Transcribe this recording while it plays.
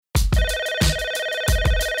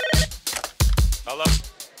Hello?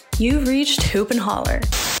 You've reached Hoop and Holler,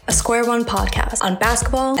 a Square One podcast on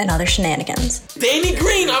basketball and other shenanigans. Danny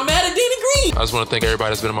Green, I'm mad at Danny Green. I just want to thank everybody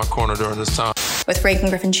that's been in my corner during this time. With Reagan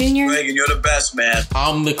Griffin Jr. Reagan, you're the best, man.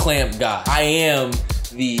 I'm the clamp guy. I am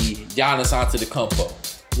the Giannis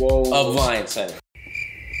Antetokounmpo of Lions Center.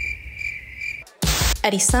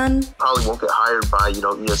 Eddie Sun. Probably won't get hired by,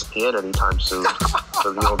 ESPN anytime soon.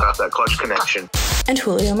 So you don't got that clutch connection. And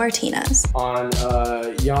Julio Martinez. On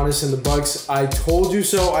Giannis and the Bucks, I told you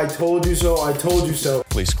so, I told you so, I told you so.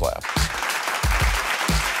 Please clap.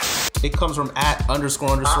 It comes from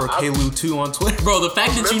 @__KLU2 on Twitter. Bro, the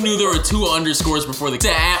fact that you knew there were 2 underscores before the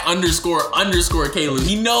 @__KLU.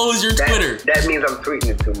 He knows your Twitter. That means I'm tweeting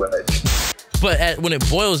it too much. But when it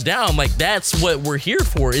boils down, that's what we're here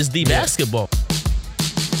for, is the basketball.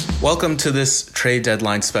 Welcome to this trade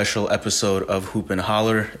deadline special episode of Hoop and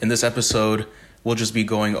Holler. In this episode, we'll just be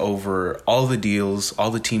going over all the deals,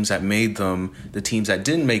 all the teams that made them, the teams that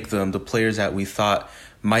didn't make them, the players that we thought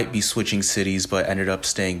might be switching cities but ended up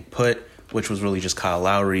staying put, which was really just Kyle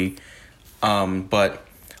Lowry. But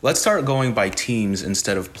let's start going by teams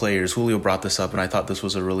instead of players. Julio brought this up, and I thought this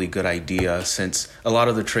was a really good idea since a lot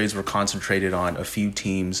of the trades were concentrated on a few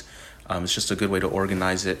teams. It's just a good way to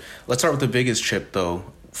organize it. Let's start with the biggest chip, though,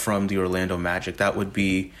 from the Orlando Magic. That would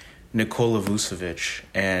be Nikola Vucevic.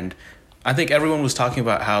 And I think everyone was talking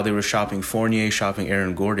about how they were shopping Fournier, shopping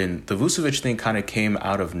Aaron Gordon. The Vucevic thing kind of came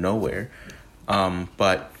out of nowhere.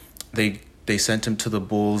 But they sent him to the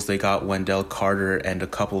Bulls. They got Wendell Carter and a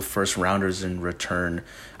couple first rounders in return.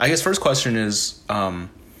 I guess first question is,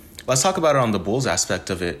 let's talk about it on the Bulls aspect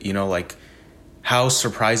of it. How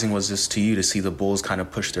surprising was this to you to see the Bulls kind of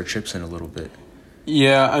push their chips in a little bit?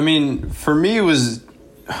 Yeah, I mean, for me it was,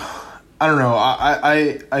 I don't know,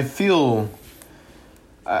 I feel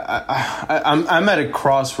I'm at a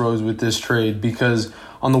crossroads with this trade because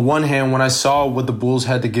on the one hand, when I saw what the Bulls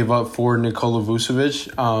had to give up for Nikola Vucevic,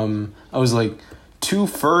 I was like, 2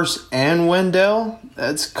 firsts and Wendell?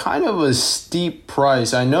 That's kind of a steep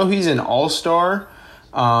price. I know he's an all-star,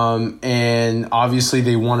 and obviously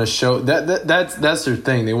they want to show that's their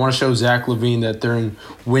thing. They want to show Zach LaVine that they're in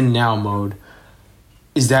win now mode.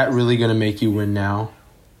 Is that really going to make you win now?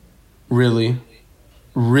 Really?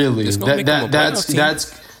 That's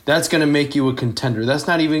going to make you a contender. That's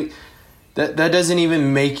not even that doesn't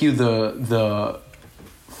even make you the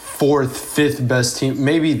 4th, 5th best team,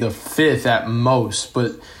 maybe the 5th at most,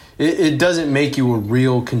 but it doesn't make you a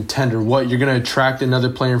real contender. What, you're going to attract another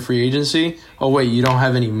player in free agency? Oh, wait, you don't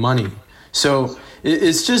have any money. So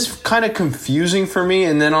it's just kind of confusing for me.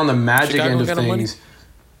 And then on the Magic end of things.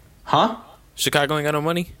 Huh? Chicago ain't got no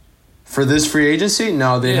money? For this free agency?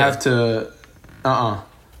 No, they have to.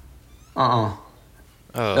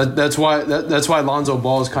 That's why Lonzo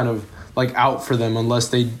Ball is kind of out for them unless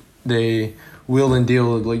they wheel and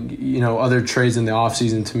deal other trades in the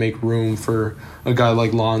offseason to make room for a guy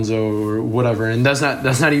like Lonzo or whatever. And that's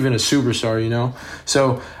not even a superstar,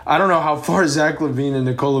 So I don't know how far Zach LaVine and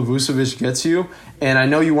Nikola Vucevic gets you. And I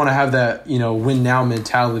know you want to have that, win now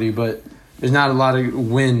mentality, but there's not a lot of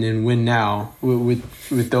win and win now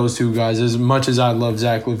with those two guys, as much as I love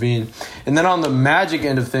Zach LaVine. And then on the Magic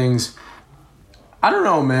end of things, I don't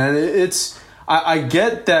know, man. I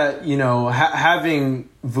get that, having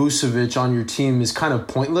Vucevic on your team is kind of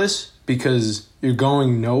pointless because you're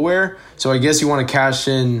going nowhere. So I guess you want to cash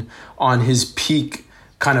in on his peak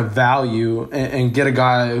kind of value and get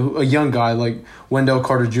a young guy like Wendell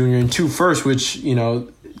Carter Jr. and 2 firsts, which,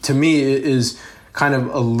 to me is kind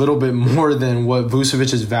of a little bit more than what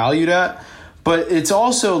Vucevic is valued at. But it's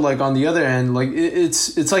also on the other end,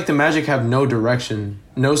 it's like the Magic have no direction,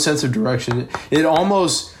 no sense of direction. It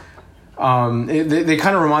almost they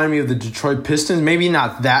kind of remind me of the Detroit Pistons. Maybe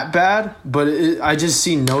not that bad, but I just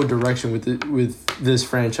see no direction with this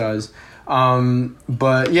franchise.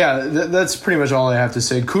 But yeah, that's pretty much all I have to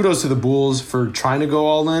say. Kudos to the Bulls for trying to go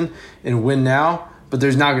all in and win now, but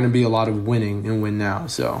there's not going to be a lot of winning and win now.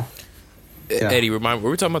 So. Yeah. Eddie, remind me,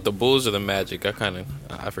 were we talking about the Bulls or the Magic? I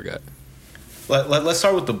forgot. Let's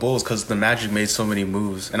start with the Bulls because the Magic made so many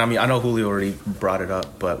moves, and I know Julio already brought it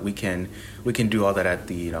up, but we can do all that at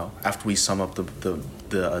the after we sum up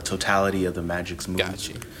the totality of the Magic's moves.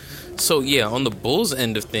 Gotcha. So yeah, on the Bulls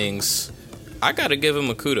end of things, I gotta give him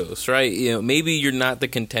a kudos, right? You know, maybe you're not the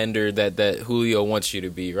contender that Julio wants you to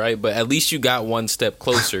be, right? But at least you got one step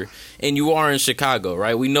closer, and you are in Chicago,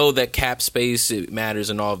 right? We know that cap space it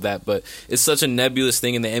matters and all of that, but it's such a nebulous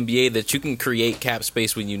thing in the NBA that you can create cap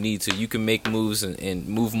space when you need to. You can make moves and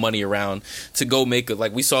move money around to go make it.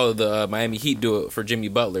 Like we saw the Miami Heat do it for Jimmy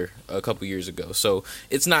Butler a couple years ago. So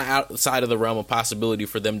it's not outside of the realm of possibility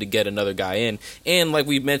for them to get another guy in. And like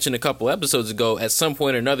we mentioned a couple episodes ago, at some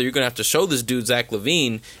point or another, you're gonna have to show this dude Zach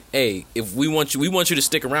LaVine, hey, if we want you to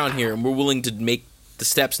stick around here, and we're willing to make the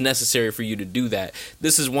steps necessary for you to do that.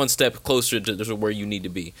 This is one step closer to where you need to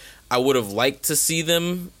be. I would have liked to see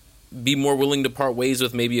them be more willing to part ways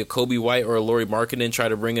with maybe a Kobe White or a Lauri Markkanen, try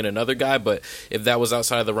to bring in another guy, but if that was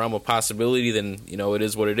outside of the realm of possibility, then it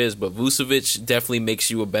is what it is. But Vucevic definitely makes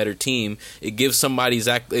you a better team. It gives Zach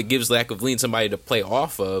LaVine somebody to play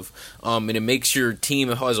off of, and it makes your team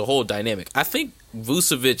as a whole dynamic. I think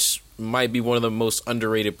Vucevic might be one of the most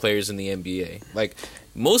underrated players in the NBA. Like,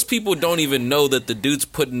 most people don't even know that the dude's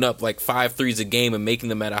putting up like 5 threes a game and making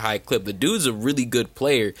them at a high clip. The dude's a really good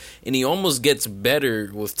player, and he almost gets better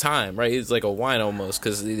with time, right? It's like a wine almost,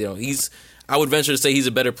 because I would venture to say he's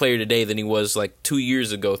a better player today than he was like 2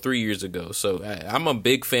 years ago, 3 years ago. So I'm a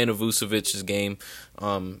big fan of Vucevic's game.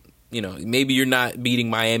 Maybe you're not beating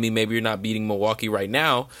Miami, maybe you're not beating Milwaukee right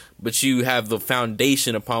now, but you have the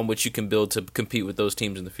foundation upon which you can build to compete with those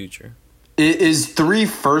teams in the future. Is 3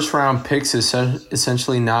 first-round picks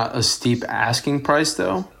essentially not a steep asking price,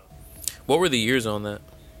 though? What were the years on that?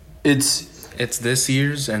 It's this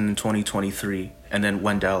year's and 2023, and then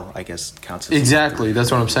Wendell, I guess, counts as exactly. That's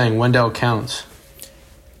what I'm saying. Wendell counts.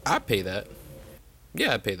 I'd pay that.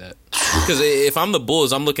 Yeah, I'd pay that. Because if I'm the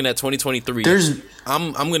Bulls, I'm looking at 2023.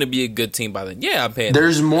 I'm going to be a good team by then. Yeah, I'm paying.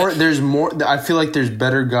 There's more. I feel like there's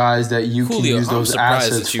better guys that you can use those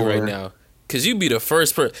assets at you for right now. Because you be the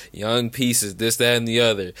first person, young pieces, this, that, and the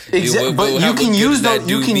other. Exactly, but you can use those.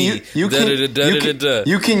 You can use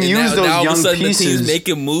those young pieces. The team's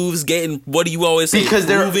making moves, getting what do you always say? Because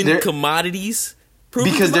proven commodities.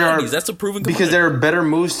 That's a proven commodity. Because there are better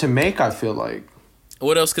moves to make. I feel like.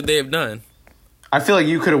 What else could they have done? I feel like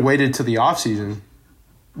you could have waited till the offseason,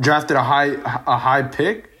 drafted a high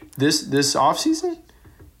pick this offseason,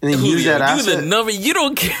 and then use that asset. The number you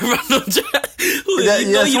don't care about no draft.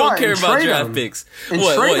 You don't care about draft picks.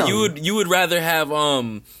 What you would rather have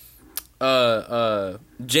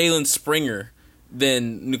Jalen Springer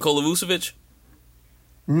than Nikola Vucevic?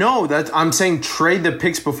 No, I'm saying trade the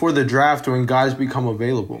picks before the draft when guys become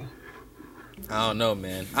available. I don't know,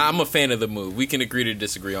 man. I'm a fan of the move. We can agree to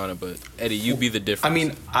disagree on it, but Eddie, you be the difference. I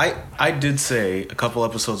mean, I did say a couple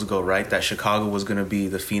episodes ago, right, that Chicago was going to be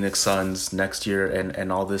the Phoenix Suns next year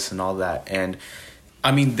and all this and all that. And,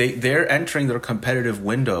 I mean, they're entering their competitive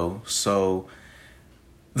window. So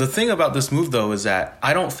the thing about this move, though, is that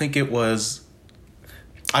I don't think it was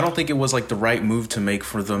like the right move to make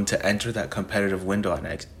for them to enter that competitive window,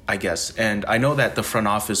 I guess. And I know that the front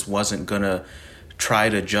office wasn't going to try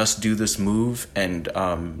to just do this move and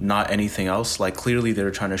not anything else. Like, clearly they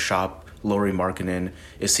were trying to shop Lauri Markkanen.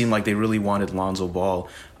 It seemed like they really wanted Lonzo Ball.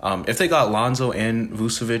 If they got Lonzo and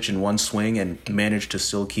Vucevic in one swing and managed to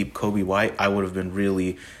still keep Kobe White, I would have been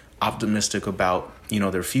really optimistic about,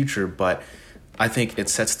 their future. But I think it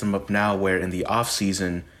sets them up now where in the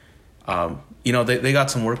offseason, they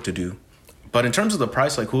got some work to do. But in terms of the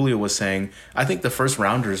price, like Julio was saying, I think the first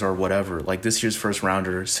rounders are whatever. Like this year's first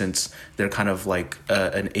rounder, since they're kind of like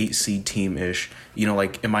an 8-seed team-ish,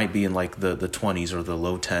 like it might be in like the 20s or the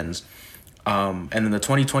low 10s. And then the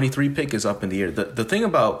 2023 pick is up in the air. The thing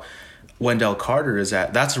about Wendell Carter is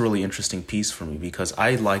that's a really interesting piece for me because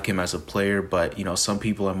I like him as a player, but, some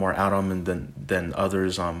people are more out on him than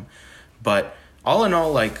others. But all in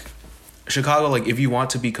all, like, Chicago, like, if you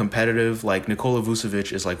want to be competitive, like, Nikola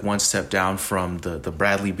Vucevic is, like, one step down from the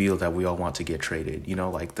Bradley Beal that we all want to get traded.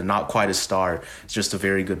 Like, the not quite a star. It's just a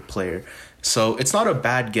very good player. So it's not a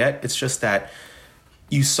bad get. It's just that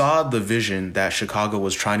you saw the vision that Chicago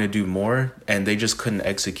was trying to do more, and they just couldn't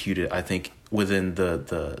execute it, I think, within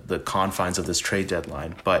the confines of this trade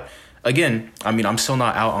deadline. But, again, I mean, I'm still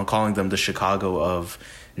not out on calling them the Chicago of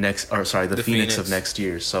the Phoenix of next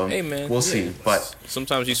year. So hey, man, we'll see. But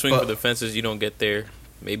sometimes you swing for the fences, you don't get there.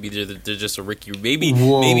 Maybe they're just a Ricky. Maybe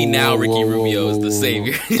now Ricky Rubio is the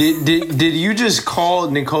savior. Did you just call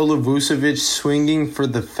Nikola Vucevic swinging for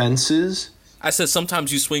the fences? I said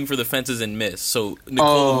sometimes you swing for the fences and miss. So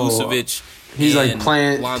Nikola Vucevic, he's like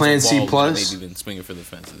playing C plus. Maybe been swinging for the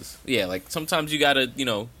fences. Yeah, like sometimes you gotta,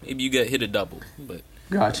 maybe you get hit a double, but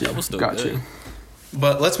gotcha. Double's still good.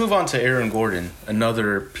 But let's move on to Aaron Gordon,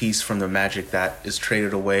 another piece from the Magic that is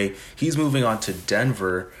traded away. He's moving on to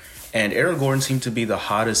Denver. And Aaron Gordon seemed to be the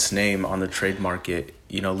hottest name on the trade market,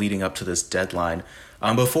 leading up to this deadline.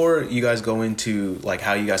 Before you guys go into like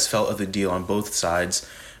how you guys felt of the deal on both sides,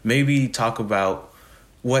 maybe talk about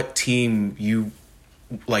what team you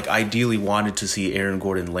like ideally wanted to see Aaron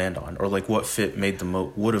Gordon land on, or like what fit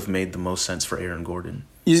would have made the most sense for Aaron Gordon.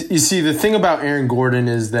 You see, the thing about Aaron Gordon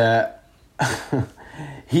is that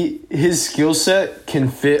his skill set can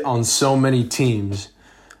fit on so many teams,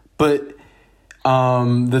 but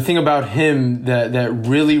the thing about him that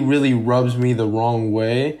really, really rubs me the wrong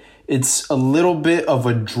way, it's a little bit of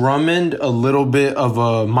a Drummond, a little bit of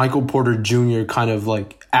a Michael Porter Jr. kind of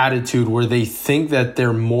like attitude where they think that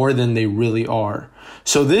they're more than they really are.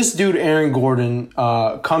 So this dude, Aaron Gordon,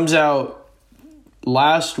 comes out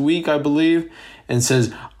last week, I believe, and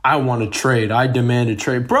says, I want to trade. I demand a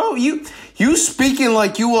trade. Bro, you speaking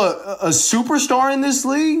like you a superstar in this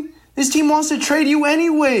league? This team wants to trade you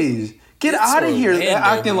anyways. Get out of here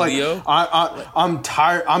acting like I'm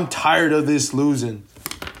tired. I'm tired of this losing.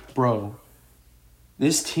 Bro,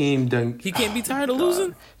 this team done. He can't be tired of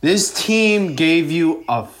losing? This team gave you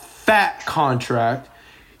a fat contract.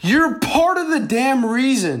 You're part of the damn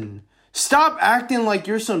reason. Stop acting like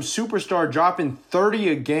you're some superstar dropping 30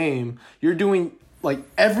 a game. You're doing like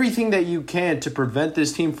everything that you can to prevent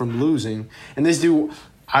this team from losing. And this dude,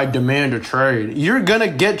 I demand a trade. You're going to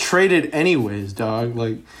get traded anyways, dog.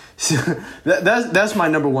 Like that's my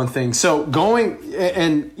number one thing. So going,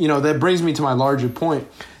 and that brings me to my larger point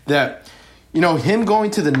that, him going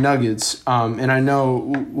to the Nuggets, and I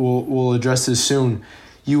know we'll address this soon.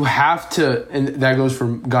 You have to, and that goes for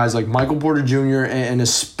guys like Michael Porter Jr. and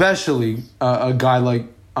especially a guy like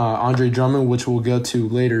Andre Drummond, which we'll get to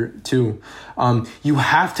later too. You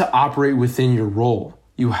have to operate within your role.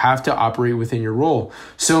 You have to operate within your role.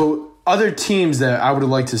 So other teams that I would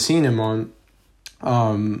have liked to seen him on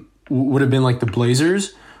would have been like the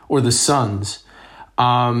Blazers or the Suns.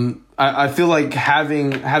 I feel like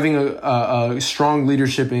having a strong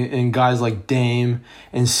leadership in guys like Dame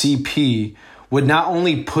and CP would not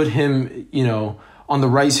only put him, on the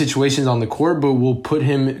right situations on the court, but will put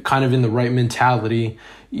him kind of in the right mentality,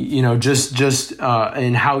 just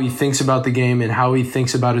in how he thinks about the game and how he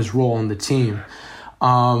thinks about his role on the team.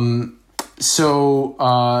 And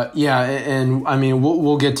I mean,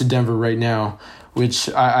 we'll get to Denver right now, which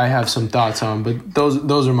I have some thoughts on, but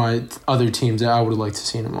those are my other teams that I would like to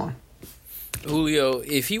see him on. Julio,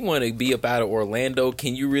 if he want to be up out of Orlando,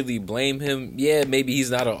 can you really blame him? Yeah, maybe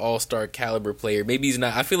he's not an all-star caliber player. Maybe he's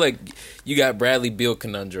not. I feel like you got Bradley Beal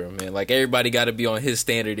conundrum, man. Like, everybody got to be on his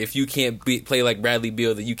standard. If you can't play like Bradley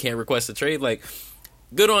Beal, then you can't request a trade. Like,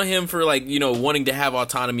 good on him for, like, wanting to have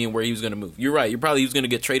autonomy in where he was going to move. You're right. He was going to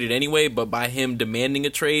get traded anyway, but by him demanding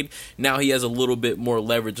a trade, now he has a little bit more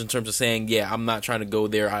leverage in terms of saying, yeah, I'm not trying to go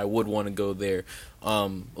there. I would want to go there.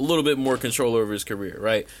 A little bit more control over his career,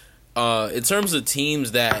 right? In terms of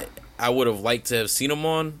teams that I would have liked to have seen him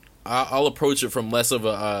on, I'll approach it from less of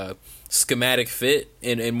a schematic fit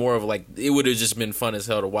and more of like, it would have just been fun as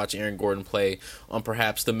hell to watch Aaron Gordon play on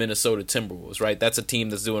perhaps the Minnesota Timberwolves, right? That's a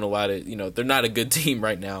team that's doing a lot of, they're not a good team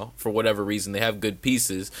right now for whatever reason. They have good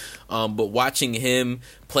pieces. But watching him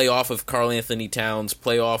play off of Karl Anthony Towns,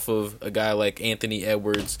 play off of a guy like Anthony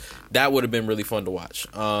Edwards, that would have been really fun to watch.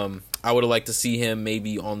 I would have liked to see him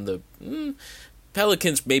maybe on the...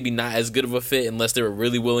 Pelicans maybe not as good of a fit unless they were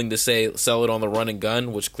really willing to sell it on the run and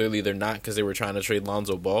gun, which clearly they're not because they were trying to trade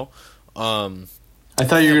Lonzo Ball. I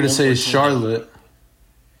thought you were going to say Charlotte.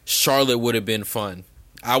 Charlotte would have been fun.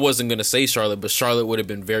 I wasn't going to say Charlotte, but Charlotte would have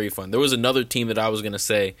been very fun. There was another team that I was going to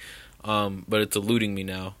say, but it's eluding me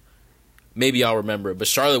now. Maybe I'll remember it, but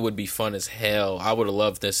Charlotte would be fun as hell. I would have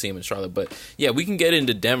loved to see him in Charlotte. But, yeah, we can get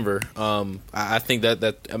into Denver. I think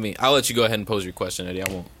I'll let you go ahead and pose your question, Eddie.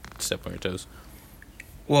 I won't step on your toes.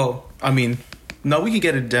 Well, I mean, no, we can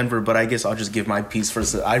get to Denver, but I guess I'll just give my piece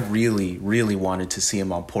first. I really, really wanted to see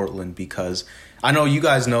him on Portland because I know you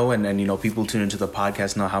guys know, and people tune into the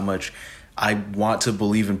podcast know how much I want to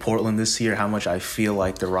believe in Portland this year, how much I feel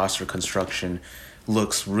like the roster construction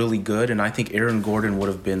looks really good. And I think Aaron Gordon would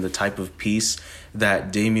have been the type of piece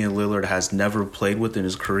that Damian Lillard has never played with in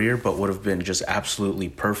his career, but would have been just absolutely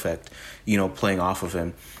perfect, playing off of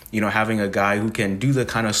him. Having a guy who can do the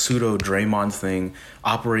kind of pseudo Draymond thing,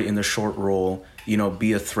 operate in the short roll,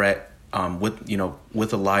 be a threat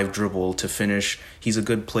with a live dribble to finish. He's a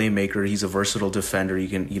good playmaker. He's a versatile defender. He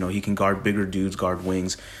can guard bigger dudes, guard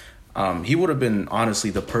wings. He would have been honestly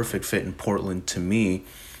the perfect fit in Portland to me.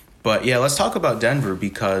 But yeah, let's talk about Denver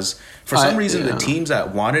because for some reason the teams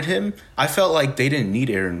that wanted him, I felt like they didn't need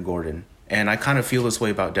Aaron Gordon. And I kind of feel this way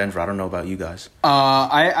about Denver. I don't know about you guys.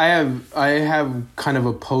 I have kind of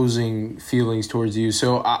opposing feelings towards you.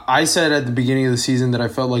 So I said at the beginning of the season that I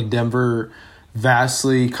felt like Denver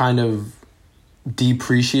vastly kind of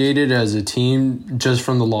depreciated as a team just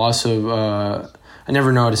from the loss of I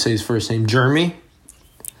never know how to say his first name. Jeremy.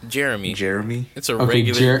 It's a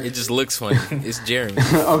regular. It just looks funny. It's Jeremy.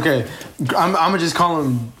 Okay, I'm gonna just call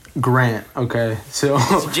him Grant. Okay, so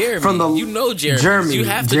it's Jeremy. Jeremy. You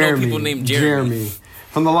have to know people named Jeremy.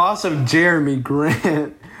 From the loss of Jeremy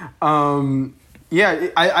Grant. I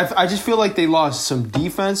just feel like they lost some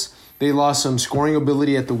defense. They lost some scoring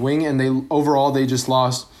ability at the wing, and they just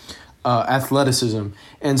lost athleticism.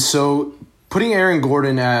 And so putting Aaron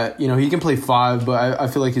Gordon at, he can play 5, but I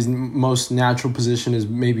feel like his most natural position is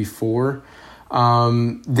maybe 4.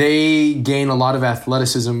 They gain a lot of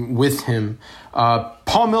athleticism with him.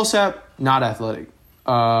 Paul Millsap, not athletic.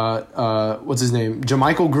 What's his name?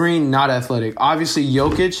 JaMychal Green, not athletic. Obviously,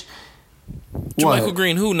 Jokic. JaMychal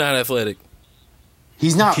Green, who not athletic?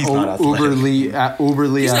 He's not uberly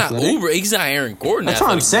athletic. He's not Aaron Gordon. That's what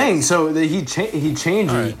I'm saying. So he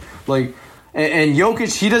changes. Right. And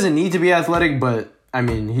Jokic, he doesn't need to be athletic, but I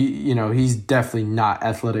mean, he's definitely not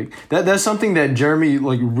athletic. That's something that Jeremy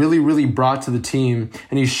really, really brought to the team,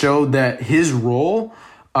 and he showed that his role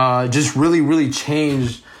just really, really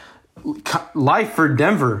changed life for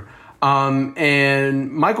Denver.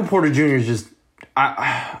 And Michael Porter Jr. is just,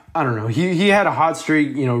 I don't know. He had a hot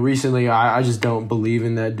streak, recently. I just don't believe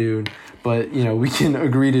in that dude. But, we can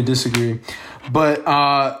agree to disagree. But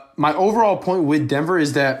my overall point with Denver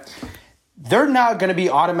is that they're not going to be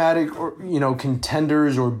automatic or,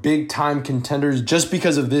 contenders or big-time contenders just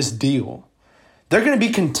because of this deal. They're going to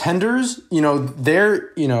be contenders.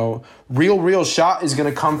 Their, real shot is going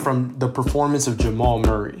to come from the performance of Jamal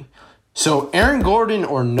Murray. So Aaron Gordon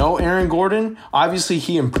or no Aaron Gordon, obviously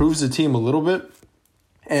he improves the team a little bit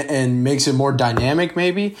and makes it more dynamic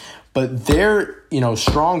maybe. But their,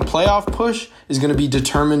 strong playoff push is going to be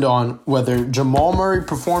determined on whether Jamal Murray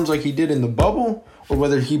performs like he did in the bubble or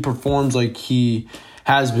whether he performs like he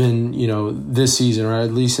has been, this season, or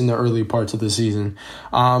at least in the early parts of the season.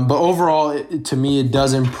 But overall, to me, it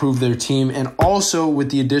does improve their team. And also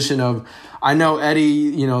with the addition of, I know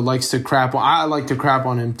Eddie, likes to crap on, I like to crap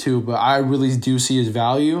on him too, but I really do see his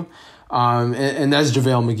value. And that's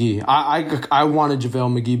JaVale McGee. I wanted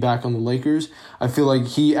JaVale McGee back on the Lakers. I feel like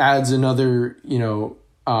he adds another,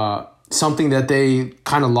 something that they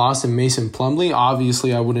kind of lost in Mason Plumlee.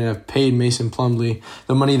 Obviously, I wouldn't have paid Mason Plumlee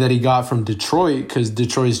the money that he got from Detroit because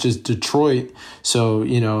Detroit's just Detroit. So,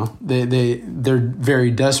 they're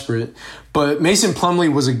very desperate. But Mason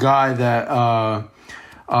Plumlee was a guy that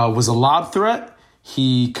was a lob threat.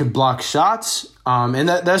 He could block shots. And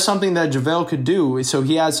that's something that JaVale could do. So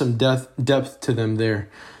he had some depth to them there.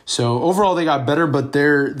 So overall, they got better, but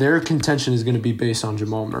their contention is going to be based on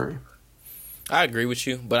Jamal Murray. I agree with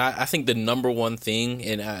you, but I think the number one thing,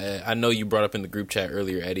 and I know you brought up in the group chat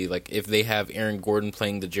earlier, Eddie, if they have Aaron Gordon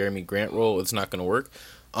playing the Jeremy Grant role, it's not going to work.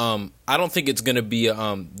 I don't think it's going to be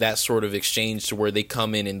that sort of exchange to where they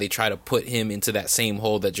come in and they try to put him into that same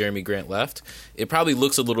hole that Jeremy Grant left. It probably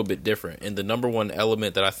looks a little bit different. And the number one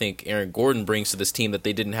element that I think Aaron Gordon brings to this team that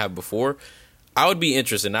they didn't have before, I would be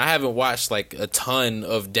interested. I haven't watched a ton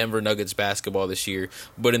of Denver Nuggets basketball this year,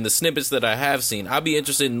 but in the snippets that I have seen, I'd be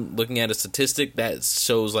interested in looking at a statistic that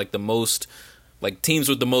shows the most, teams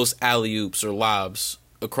with the most alley-oops or lobs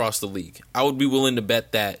across the league. I would be willing to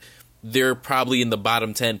bet that they're probably in the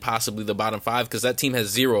bottom 10, possibly the bottom 5, because that team has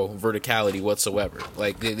zero verticality whatsoever.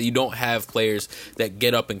 You don't have players that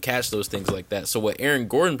get up and catch those things like that. So what Aaron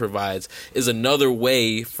Gordon provides is another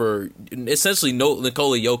way for essentially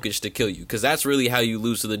Nikola Jokic to kill you, because that's really how you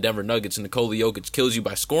lose to the Denver Nuggets. And Nikola Jokic kills you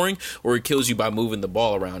by scoring, or he kills you by moving the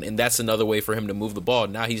ball around, and that's another way for him to move the ball.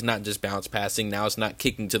 Now he's not just bounce passing. Now it's not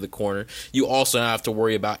kicking to the corner. You also have to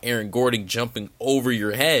worry about Aaron Gordon jumping over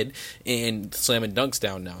your head and slamming dunks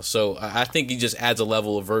down now. So I think he just adds a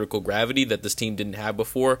level of vertical gravity that this team didn't have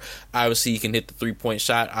before. Obviously, he can hit the three-point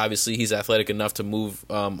shot. Obviously, he's athletic enough to move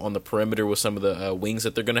on the perimeter with some of the wings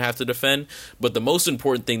that they're going to have to defend. But the most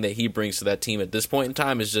important thing that he brings to that team at this point in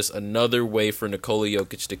time is just another way for Nikola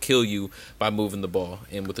Jokic to kill you by moving the ball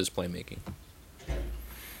and with his playmaking.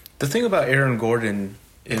 The thing about Aaron Gordon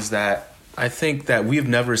is that I think that we've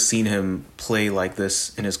never seen him play like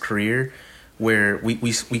this in his career, where we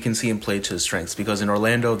can see him play to his strengths, because in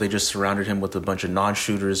Orlando they just surrounded him with a bunch of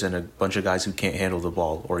non-shooters and a bunch of guys who can't handle the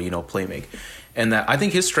ball or play make, and that I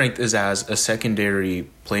think his strength is as a secondary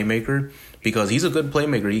playmaker, because he's a good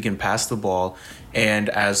playmaker. He can pass the ball, and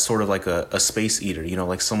as sort of like a space eater,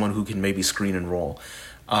 like someone who can maybe screen and roll.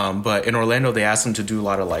 But in Orlando they asked him to do a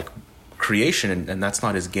lot of creation, and that's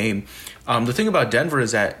not his game. The thing about Denver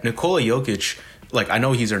is that Nikola Jokic, like, I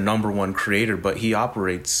know he's their number one creator, but he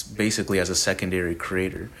operates basically as a secondary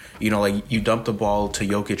creator. You know, like, you dump the ball to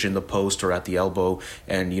Jokic in the post or at the elbow,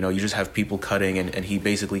 and, you know, you just have people cutting, and he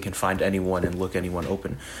basically can find anyone and look anyone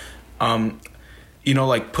open. You know,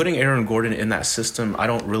 like, putting Aaron Gordon in that system, I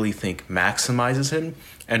don't really think maximizes him.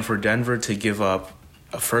 And for Denver to give up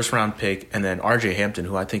a first-round pick and then R.J. Hampton,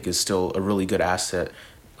 who I think is still a really good asset,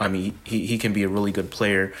 I mean, he can be a really good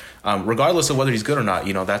player, regardless of whether he's good or not.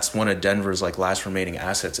 You know, that's one of Denver's, like, last remaining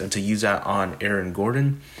assets. And to use that on Aaron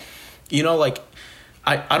Gordon, you know, like,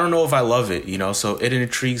 I don't know if I love it, you know, so it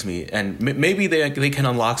intrigues me. And maybe they can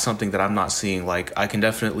unlock something that I'm not seeing. Like, I can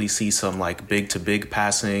definitely see some, like, big-to-big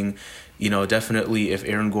passing. You know, definitely if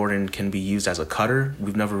Aaron Gordon can be used as a cutter.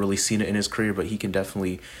 We've never really seen it in his career, but he can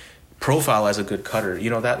definitely profile as a good cutter.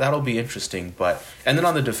 You know, that'll be interesting. But and then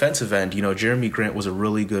on the defensive end, you know, Jeremy Grant was a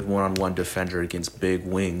really good one-on-one defender against big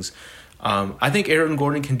wings. I think Aaron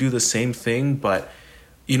Gordon can do the same thing, but,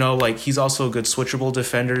 you know, like, he's also a good switchable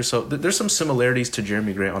defender. So there's some similarities to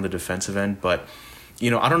Jeremy Grant on the defensive end, but,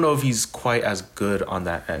 you know, I don't know if he's quite as good on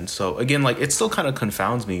that end. So again, like, it still kind of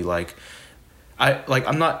confounds me.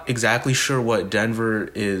 I'm not exactly sure what Denver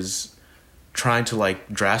is trying to, like,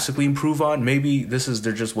 drastically improve on. Maybe this is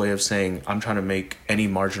their just way of saying, I'm trying to make any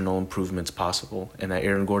marginal improvements possible, and that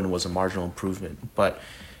Aaron Gordon was a marginal improvement. But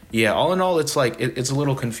yeah, all in all, it's like it's a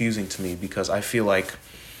little confusing to me, because I feel like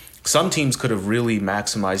some teams could have really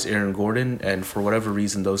maximized Aaron Gordon, and for whatever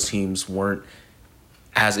reason, those teams weren't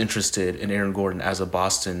as interested in Aaron Gordon as a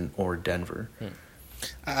Boston or Denver.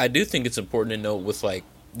 I do think it's important to note, with, like,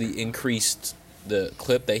 the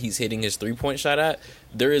clip that he's hitting his 3-point shot at,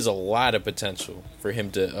 there is a lot of potential for him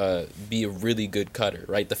to be a really good cutter,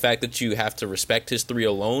 right? The fact that you have to respect his 3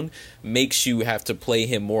 alone makes you have to play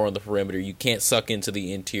him more on the perimeter. You can't suck into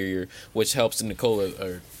the interior, which helps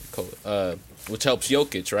which helps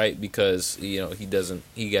Jokic, right? Because, you know,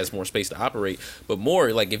 he has more space to operate. But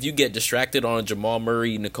more, like, if you get distracted on a Jamal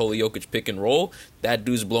Murray, Nikola Jokic pick and roll, that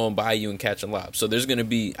dude's blowing by you and catching lobs. So there's going to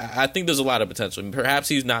be, I think there's a lot of potential. Perhaps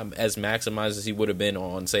he's not as maximized as he would have been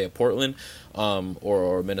on, say, a Portland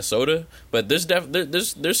or Minnesota. But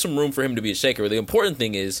there's some room for him to be a shaker. The important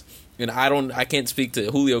thing is, and I can't speak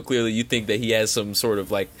to Julio clearly. You think that he has some sort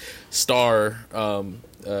of, like, star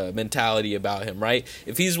mentality about him, right?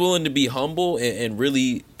 If he's willing to be humble and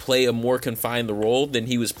really play a more confined role than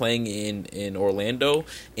he was playing in Orlando,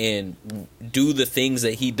 and do the things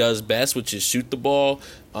that he does best, which is shoot the ball,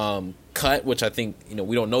 cut, which I think, you know,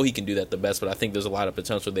 we don't know he can do that the best, but I think there's a lot of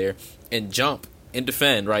potential there, and jump and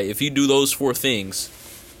defend, right? If you do those 4 things,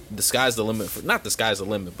 the sky's the limit. Not the sky's the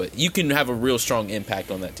limit, but you can have a real strong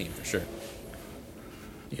impact on that team for sure.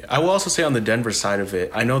 Yeah, I will also say on the Denver side of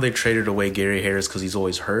it, I know they traded away Gary Harris because he's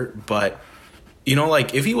always hurt, but, you know,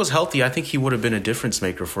 like, if he was healthy, I think he would have been a difference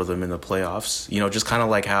maker for them in the playoffs. You know, just kind of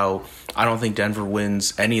like how I don't think Denver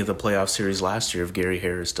wins any of the playoff series last year if Gary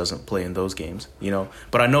Harris doesn't play in those games, you know.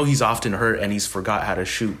 But I know he's often hurt and he's forgot how to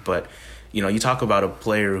shoot, but, you know, you talk about a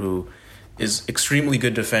player who is extremely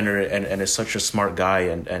good defender and is such a smart guy,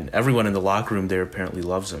 and everyone in the locker room there apparently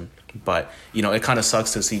loves him. But, you know, it kind of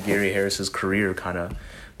sucks to see Gary Harris's career kind of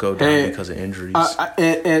go down because of injuries.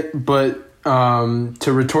 But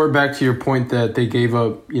to retort back to your point that they gave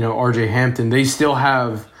up, you know, R.J. Hampton, they still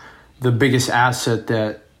have the biggest asset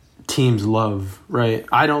that teams love, right?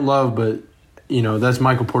 I don't love, but, you know, that's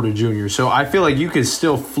Michael Porter Jr. So I feel like you could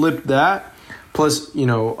still flip that, plus, you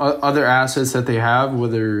know, other assets that they have,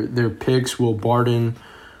 whether they're picks, Will Barton,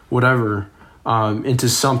 whatever, into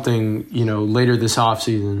something, you know, later this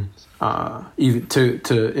offseason, even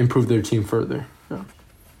to improve their team further. Yeah.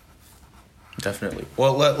 Definitely.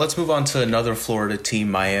 Well, let's move on to another Florida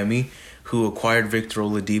team, Miami, who acquired Victor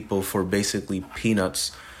Oladipo for basically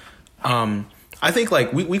peanuts. I think,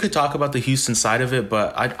 like, we could talk about the Houston side of it,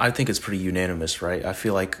 but I think it's pretty unanimous, right? I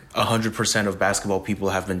feel like 100% of basketball people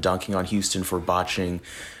have been dunking on Houston for botching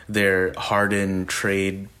their Harden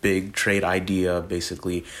big trade idea,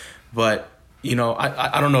 basically. But, you know,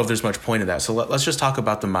 I don't know if there's much point in that. So let's just talk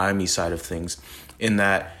about the Miami side of things, in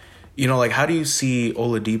that, you know, like, how do you see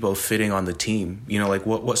Oladipo fitting on the team? You know, like,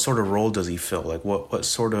 what sort of role does he fill? Like, what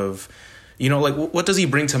sort of, you know, like, what does he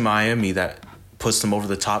bring to Miami that puts them over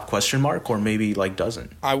the top, question mark, or maybe, like,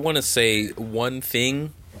 doesn't? I want to say one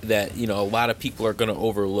thing that, you know, a lot of people are going to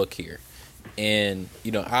overlook here. And,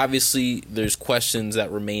 you know, obviously there's questions that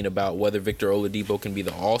remain about whether Victor Oladipo can be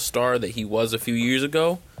the all-star that he was a few years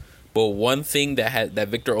ago. But one thing that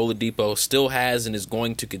Victor Oladipo still has and is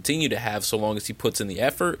going to continue to have so long as he puts in the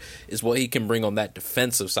effort is what he can bring on that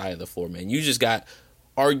defensive side of the floor, man. You just got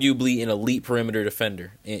arguably an elite perimeter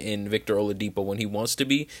defender in Victor Oladipo when he wants to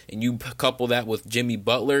be, and you couple that with Jimmy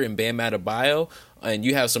Butler and Bam Adebayo, and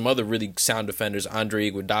you have some other really sound defenders,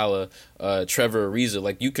 Andre Iguodala, Trevor Ariza,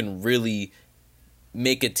 like you can really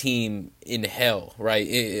make a team in hell,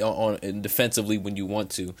 right, on defensively when you want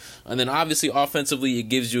to. And then obviously offensively, it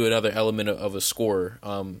gives you another element of a scorer.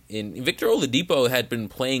 And Victor Oladipo had been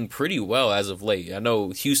playing pretty well as of late. I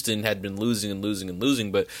know Houston had been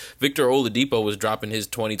losing, but Victor Oladipo was dropping his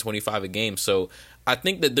 20-25 a game. So I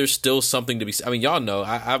think that there's still something to be. I mean, y'all know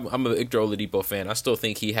I'm a Victor Oladipo fan. I still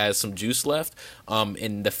think he has some juice left.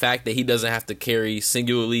 And the fact that he doesn't have to carry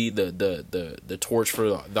singularly the torch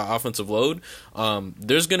for the offensive load,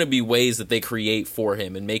 there's going to be ways that they create for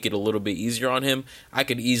him and make it a little bit easier on him. I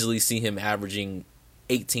could easily see him averaging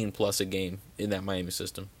 18 plus a game in that Miami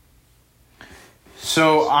system.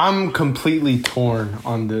 So I'm completely torn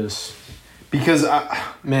on this because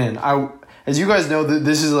as you guys know,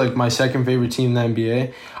 this is like my second favorite team in the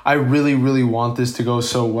NBA. I really, really want this to go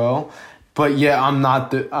so well, but yeah, I'm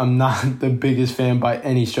not the biggest fan by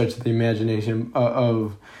any stretch of the imagination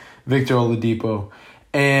of Victor Oladipo.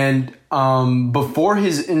 And before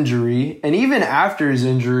his injury, and even after his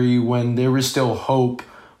injury, when there was still hope,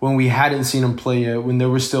 when we hadn't seen him play yet, when there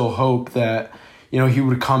was still hope that he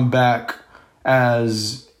would come back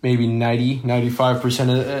as maybe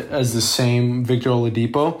 95% as the same Victor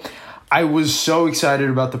Oladipo. I was so excited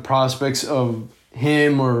about the prospects of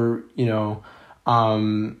him or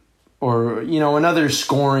another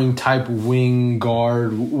scoring type wing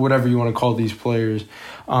guard, whatever you want to call these players,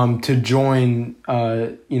 to join,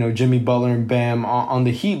 Jimmy Butler and Bam on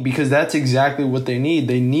the Heat, because that's exactly what they need.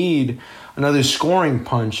 They need another scoring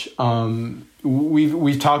punch.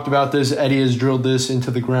 We've talked about this. Eddie has drilled this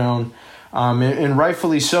into the ground. And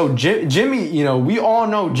rightfully so. Jimmy, we all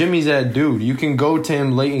know Jimmy's that dude. You can go to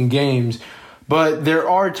him late in games, but there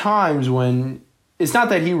are times when it's not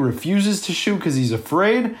that he refuses to shoot because he's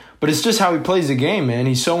afraid, but it's just how he plays the game, man.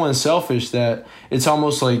 He's so unselfish that it's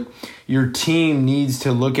almost like your team needs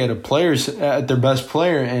to look at at their best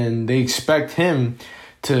player, and they expect him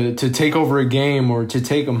to take over a game or to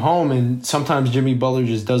take them home, and sometimes Jimmy Butler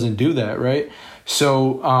just doesn't do that, right?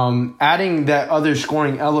 So adding that other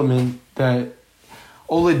scoring element that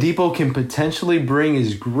Oladipo can potentially bring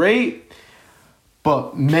is great,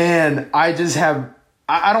 but man, I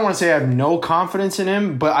don't want to say I have no confidence in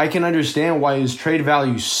him, but I can understand why his trade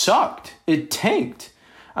value sucked. It tanked.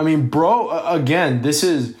 I mean, bro, again, this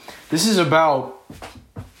is about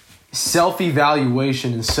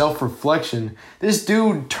self-evaluation and self-reflection. This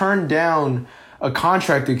dude turned down a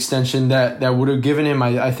contract extension that would have given him,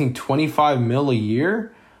 I think, $25 million a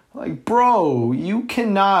year. Like, bro, you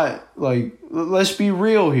cannot, let's be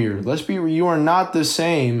real here. You are not the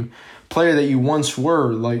same player that you once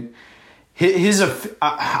were. Like,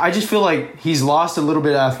 I just feel like he's lost a little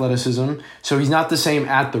bit of athleticism, so he's not the same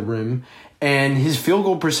at the rim. And his field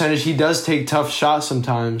goal percentage, he does take tough shots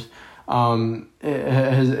sometimes,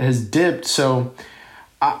 has dipped. So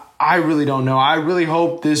I really don't know. I really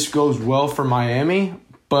hope this goes well for Miami,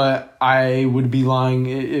 but I would be lying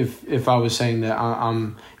if I was saying that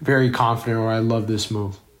I'm very confident or I love this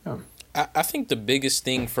move. Yeah. I think the biggest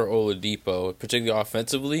thing for Oladipo, particularly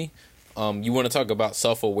offensively, you want to talk about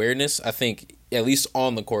self-awareness. I think at least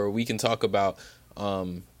on the court, we can talk about, how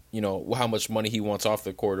much money he wants off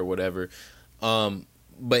the court or whatever.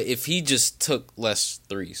 But if he just took less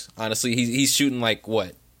threes, honestly, he's shooting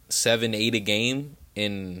 7-8 a game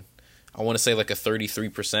in, I want to say a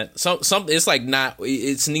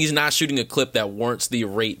 33%. He's not shooting a clip that warrants the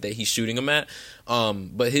rate that he's shooting them at.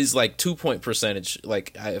 But his 2-point percentage,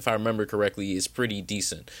 if I remember correctly, is pretty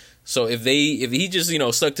decent. So if he just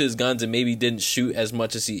stuck to his guns and maybe didn't shoot as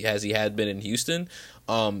much as he had been in Houston,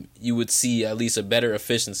 you would see at least a better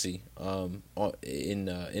efficiency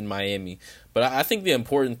in Miami. But I think the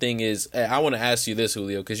important thing is, I want to ask you this,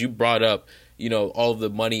 Julio, because you brought up all of the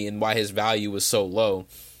money and why his value was so low.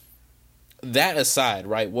 That aside,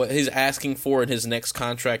 right, what he's asking for in his next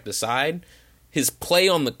contract aside, his play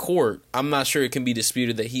on the court, I'm not sure it can be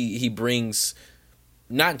disputed that he brings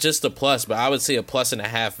not just a plus, but I would say a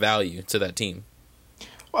 +1.5 value to that team.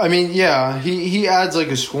 I mean, yeah, he adds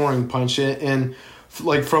a scoring punch, and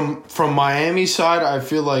from Miami side, I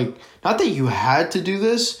feel like not that you had to do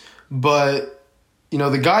this, but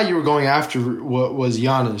the guy you were going after was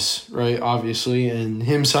Giannis, right? Obviously, and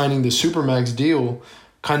him signing the Supermax deal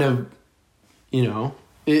kind of,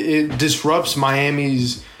 it disrupts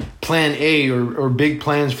Miami's plan A or big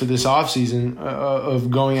plans for this offseason of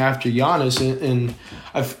going after Giannis. And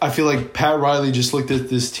I feel like Pat Riley just looked at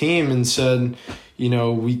this team and said,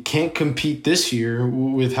 we can't compete this year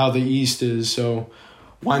with how the East is. So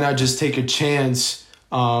why not just take a chance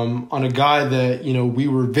on a guy that, you know, we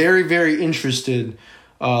were very, very interested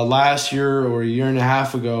last year or a year and a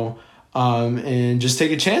half ago, and just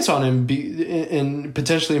take a chance on him and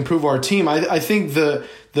potentially improve our team. I think the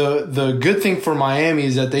good thing for Miami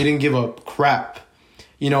is that they didn't give up crap.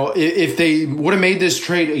 You know, if they would have made this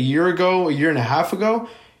trade a year and a half ago,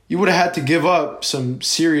 you would have had to give up some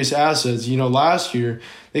serious assets. You know, last year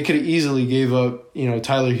they could have easily gave up, you know,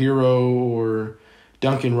 Tyler Hero or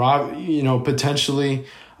Duncan you know, potentially.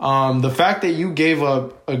 The fact that you gave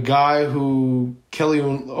up a guy who Kelly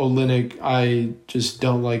Olynyk, I just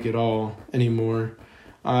don't like at all anymore.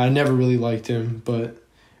 I never really liked him, but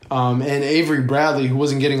and Avery Bradley, who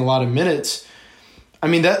wasn't getting a lot of minutes. I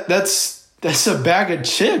mean, that's a bag of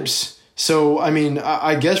chips. So, I mean,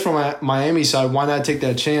 I guess from a Miami side, why not take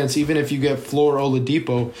that chance? Even if you get Flor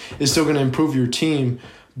Oladipo, it's still going to improve your team.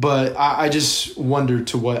 But I just wonder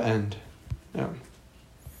to what end. Yeah.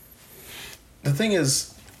 The thing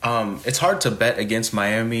is, it's hard to bet against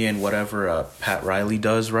Miami and whatever Pat Riley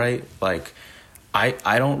does, right? Like,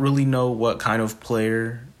 I don't really know what kind of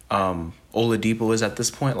player Oladipo is at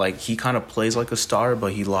this point. Like, he kind of plays like a star,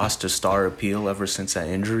 but he lost his star appeal ever since that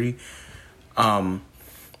injury.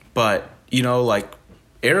 But, you know, like,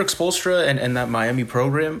 Eric Spoelstra and that Miami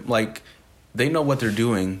program, like, they know what they're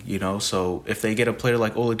doing, you know? So if they get a player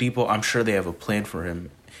like Oladipo, I'm sure they have a plan for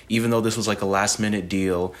him. Even though this was like a last-minute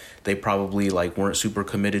deal, they probably like weren't super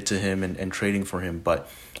committed to him and trading for him. But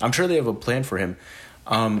I'm sure they have a plan for him.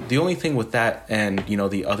 The only thing with that and, you know,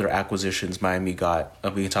 the other acquisitions Miami got,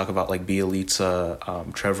 we can talk about like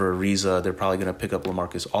Bjelica, Trevor Ariza. They're probably going to pick up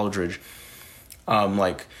LaMarcus Aldridge.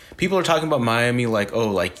 Like, people are talking about Miami like,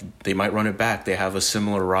 oh, like they might run it back. They have a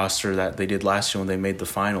similar roster that they did last year when they made the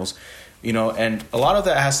finals. You know, and a lot of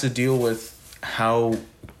that has to deal with how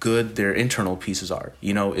good their internal pieces are.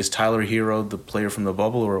 You know, is Tyler Hero the player from the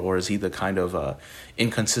bubble, or is he the kind of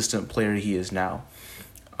inconsistent player he is now?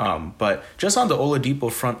 But just on the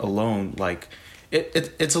Oladipo front alone, like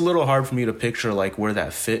it's a little hard for me to picture like where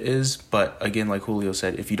that fit is. But again, like Julio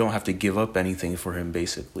said, if you don't have to give up anything for him,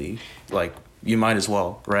 basically, like you might as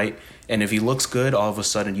well, right? And if he looks good, all of a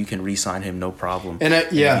sudden you can re-sign him, no problem. And if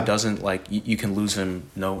he doesn't, like you can lose him,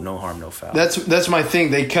 no harm, no foul. That's my thing.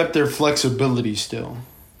 They kept their flexibility still.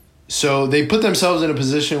 So they put themselves in a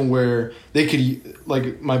position where they could,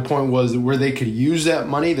 like my point was, where they could use that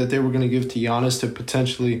money that they were going to give to Giannis to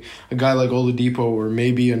potentially a guy like Oladipo or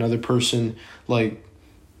maybe another person like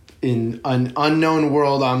in an unknown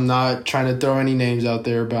world. I'm not trying to throw any names out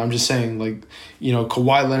there, but I'm just saying, like, you know,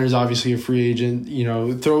 Kawhi Leonard's obviously a free agent. You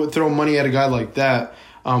know, throw money at a guy like that,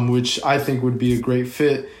 which I think would be a great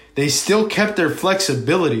fit. They still kept their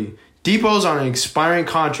flexibility. Depot's on an expiring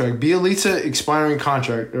contract. Bjelica, expiring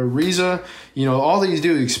contract. Ariza, you know, all these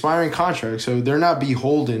do expiring contracts. So they're not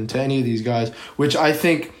beholden to any of these guys, which I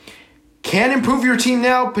think can improve your team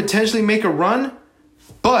now, potentially make a run,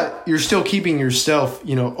 but you're still keeping yourself,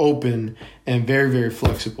 you know, open and very, very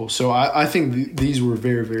flexible. So I think these were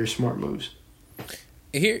very, very smart moves.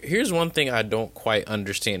 Here's one thing I don't quite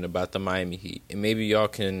understand about the Miami Heat, and maybe y'all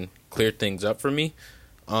can clear things up for me.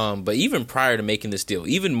 But even prior to making this deal,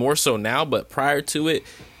 even more so now, but prior to it,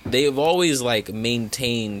 they've always like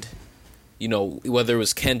maintained, you know, whether it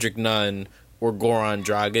was Kendrick Nunn or Goran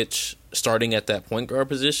Dragic starting at that point guard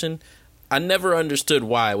position. I never understood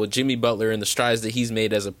why, with Jimmy Butler and the strides that he's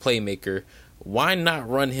made as a playmaker, why not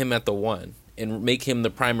run him at the one and make him the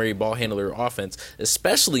primary ball handler offense,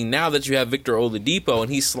 especially now that you have Victor Oladipo and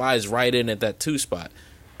he slides right in at that 2 spot.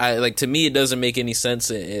 To me, it doesn't make any sense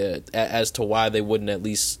as to why they wouldn't at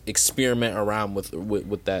least experiment around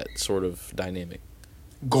with that sort of dynamic.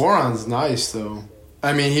 Goran's nice, though.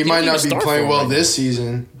 I mean, he might not be playing well this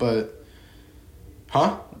season, but...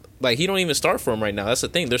 Huh? Like, he don't even start for him right now. That's the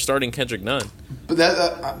thing. They're starting Kendrick Nunn. But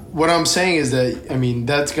that what I'm saying is that, I mean,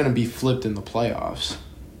 that's going to be flipped in the playoffs.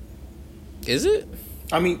 Is it?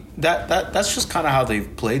 I mean, that's just kind of how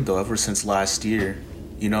they've played, though, ever since last year.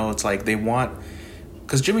 You know, it's like they want...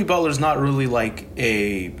 Because Jimmy Butler's not really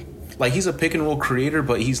he's a pick and roll creator,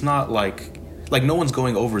 but he's not like no one's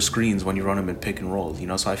going over screens when you run him in pick and roll, you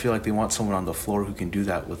know? So I feel like they want someone on the floor who can do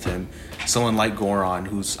that with him. Someone like Goran,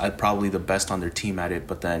 who's probably the best on their team at it.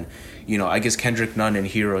 But then, you know, I guess Kendrick Nunn and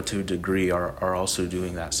Hero to a degree are also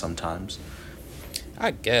doing that sometimes. I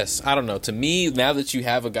guess. I don't know. To me, now that you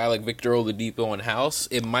have a guy like Victor Oladipo in house,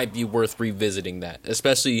 it might be worth revisiting that.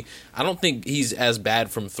 Especially, I don't think he's as bad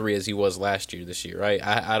from 3 as he was this year, right?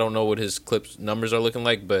 I don't know what his clips numbers are looking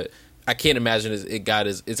like, but I can't imagine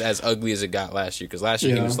it's as ugly as it got last year, because last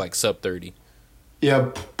year he was like sub 30. Yeah,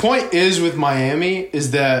 point is with Miami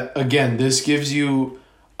is that, again, this gives you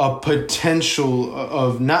a potential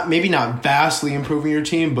of maybe not vastly improving your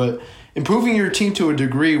team, but improving your team to a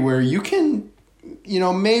degree where you can,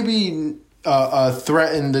 maybe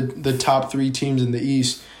threaten the top 3 teams in the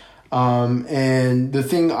East. And the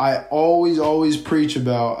thing I always preach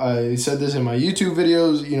about, I said this in my YouTube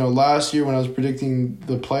videos, last year when I was predicting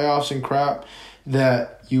the playoffs and crap,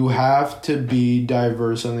 that you have to be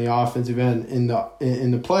diverse on the offensive end. In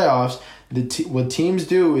the playoffs, what teams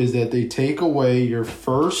do is that they take away your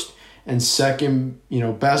first and second,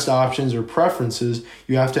 best options or preferences.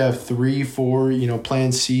 You have to have 3, 4,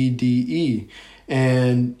 plan C, D, E.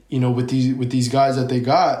 And, with these guys that they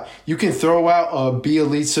got, you can throw out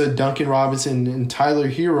Bielitsa, Duncan Robinson, and Tyler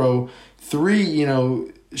Hero,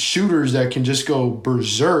 3, shooters that can just go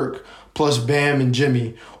berserk, plus Bam and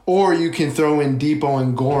Jimmy. Or you can throw in Depot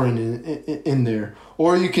and Goran in there.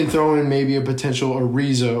 Or you can throw in maybe a potential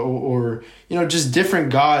Ariza or just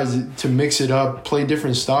different guys to mix it up, play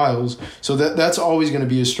different styles. So that's always going to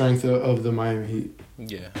be a strength of the Miami Heat.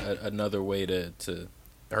 Yeah, another way to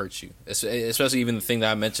hurt you, especially even the thing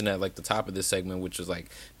that I mentioned at like the top of this segment, which was like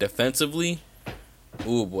defensively.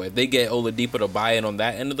 Oh boy, if they get Oladipo to buy in on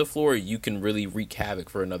that end of the floor, you can really wreak havoc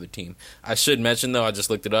for another team. I should mention though, I just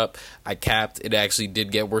looked it up. I capped. It actually did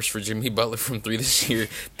get worse for Jimmy Butler from 3 this year.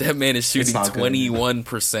 That man is shooting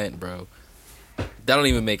 21%, bro. That don't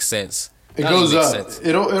even make sense. It goes up.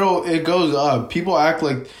 It goes up. People act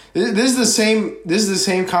like this is the same. This is the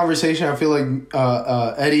same conversation. I feel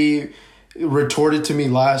like Eddie retorted to me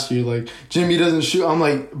last year, like Jimmy doesn't shoot. I'm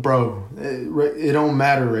like, bro, it don't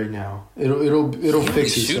matter right now. It'll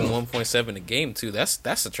fix itself. Shooting 1.7 a game too.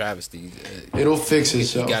 That's a travesty. It'll fix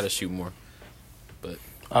itself. You got to shoot more. But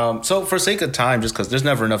so for sake of time, just because there's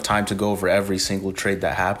never enough time to go over every single trade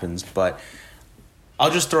that happens, but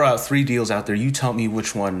I'll just throw out 3 deals out there. You tell me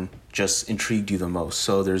which one just intrigued you the most.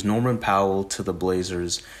 So there's Norman Powell to the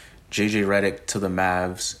Blazers, JJ Redick to the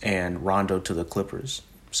Mavs, and Rondo to the Clippers.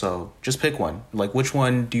 So just pick one. Like, which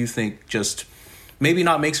one do you think just maybe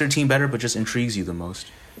not makes their team better, but just intrigues you the most?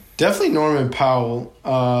 Definitely Norman Powell.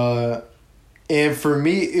 And for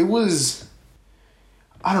me, it was,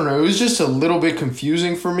 I don't know, it was just a little bit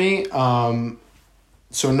confusing for me.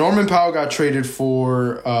 So Norman Powell got traded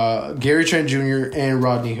for Gary Trent Jr. and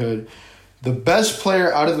Rodney Hood. The best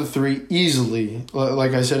player out of the 3 easily,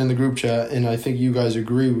 like I said in the group chat, and I think you guys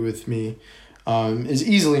agree with me, is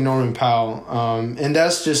easily Norman Powell. And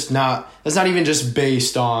that's not even just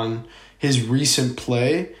based on his recent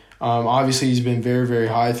play. Obviously, he's been very, very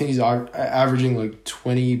high. I think he's averaging like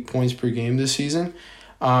 20 points per game this season.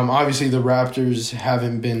 Obviously, the Raptors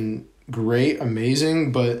haven't been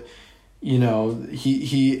amazing, but,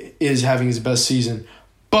 he is having his best season.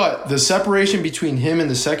 But the separation between him and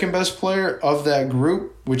the second best player of that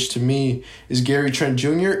group, which to me is Gary Trent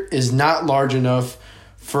Jr., is not large enough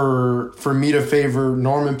for me to favor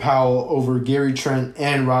Norman Powell over Gary Trent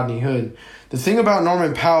and Rodney Hood. The thing about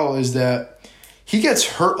Norman Powell is that he gets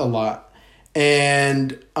hurt a lot.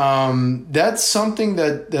 And that's something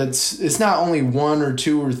it's not only 1 or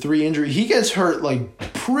 2 or 3 injuries. He gets hurt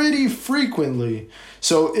like pretty frequently.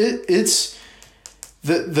 So it's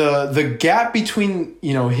the gap between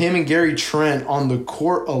him and Gary Trent on the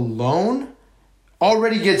court alone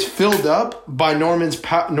already gets filled up by Norman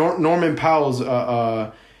Powell's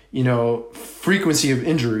frequency of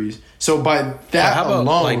injuries. So by that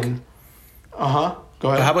alone, go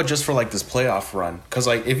ahead. How about just for like this playoff run? Because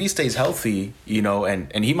like if he stays healthy,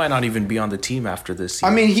 and he might not even be on the team after this season.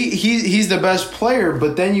 I mean, he's the best player,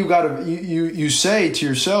 but then you gotta you say to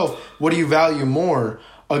yourself, what do you value more?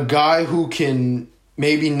 A guy who can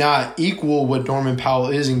maybe not equal what Norman Powell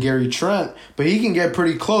is and Gary Trent, but he can get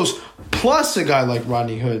pretty close. Plus a guy like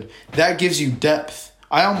Rodney Hood. That gives you depth.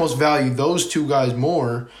 I almost value those 2 guys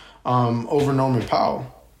more over Norman Powell.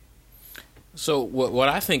 So what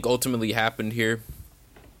I think ultimately happened here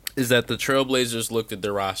is that the Trailblazers looked at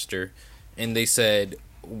their roster and they said,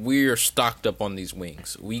 we're stocked up on these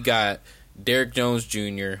wings. We got Derrick Jones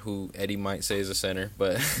Jr., who Eddie might say is a center,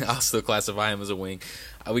 but I'll still classify him as a wing.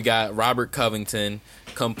 We got Robert Covington.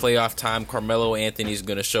 Come playoff time, Carmelo Anthony is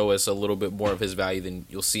going to show us a little bit more of his value than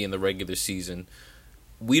you'll see in the regular season.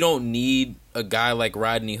 We don't need a guy like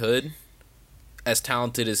Rodney Hood. As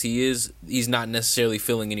talented as he is, he's not necessarily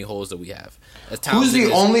filling any holes that we have. Who's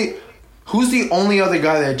the only other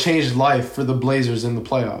guy that changed life for the Blazers in the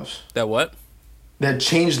playoffs? That what? That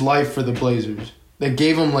changed life for the Blazers. That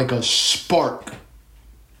gave them like a spark.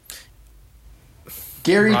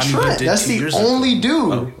 Gary Trent. That's the only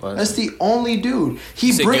dude. That's the only dude.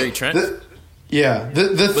 Gary Trent? Yeah,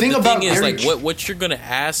 the thing is, like, what you're gonna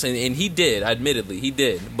ask, and he did, admittedly, he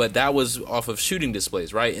did, but that was off of shooting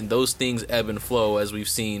displays, right? And those things ebb and flow, as we've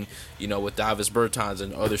seen, with Davis Bertans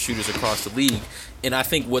and other shooters across the league. And I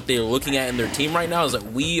think what they're looking at in their team right now is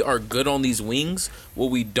that we are good on these wings.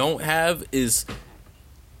 What we don't have is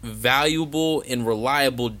valuable and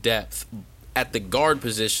reliable depth at the guard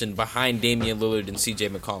position behind Damian Lillard and CJ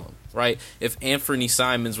McCollum, right? If Anthony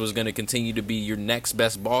Simons was going to continue to be your next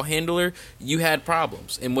best ball handler, you had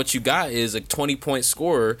problems. And what you got is a 20-point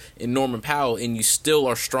scorer in Norman Powell, and you still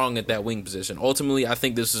are strong at that wing position. Ultimately, I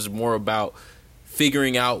think this is more about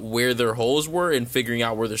figuring out where their holes were and figuring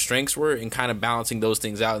out where their strengths were and kind of balancing those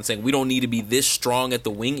things out and saying we don't need to be this strong at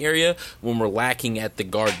the wing area when we're lacking at the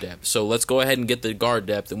guard depth. So let's go ahead and get the guard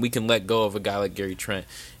depth, and we can let go of a guy like Gary Trent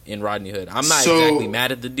and Rodney Hood. I'm not exactly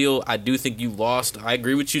mad at the deal. I do think you lost. I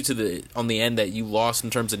agree with you on the end that you lost in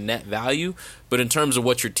terms of net value, but in terms of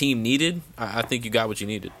what your team needed, I think you got what you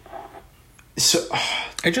needed. I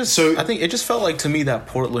think it just felt like to me that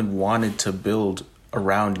Portland wanted to build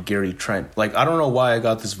around Gary Trent. Like, I don't know why I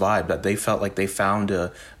got this vibe that they felt like they found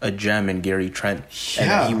a gem in Gary Trent and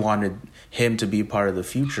that he wanted him to be part of the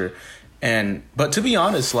future. But to be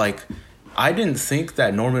honest, like, I didn't think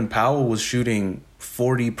that Norman Powell was shooting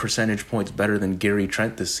 40 percentage points better than Gary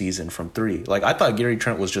Trent this season from three. Like, I thought Gary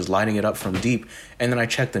Trent was just lighting it up from deep. And then I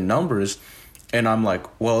checked the numbers and I'm like,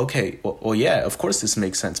 well, okay, well, yeah, of course this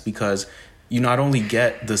makes sense, because you not only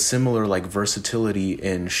get the similar like versatility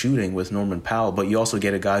in shooting with Norman Powell, but you also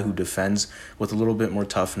get a guy who defends with a little bit more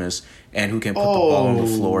toughness and who can put the ball on the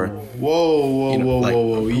floor.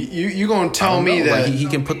 Whoa. You gonna tell me that he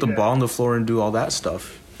can put the ball on the floor and do all that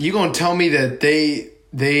stuff? You gonna tell me that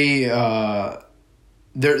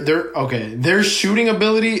their shooting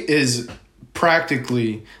ability is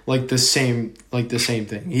practically like the same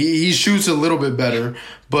thing. He shoots a little bit better,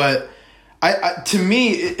 but to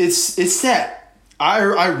me, it's that I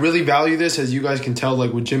really value this, as you guys can tell,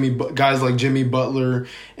 like with guys like Jimmy Butler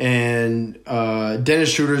and Dennis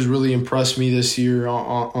Schroeder's really impressed me this year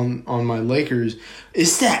on my Lakers.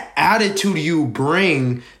 It's that attitude you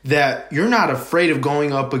bring that you're not afraid of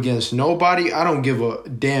going up against nobody. I don't give a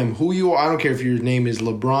damn who you are. I don't care if your name is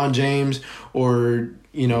LeBron James or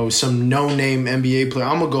some no-name NBA player.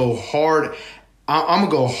 I'm gonna go hard. I'm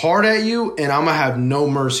going to go hard at you, and I'm going to have no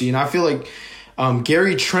mercy. And I feel like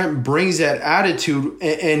Gary Trent brings that attitude,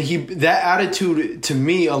 and that attitude to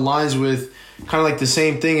me aligns with kind of like the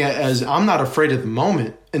same thing as I'm not afraid at the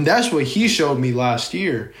moment. And that's what he showed me last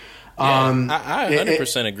year. I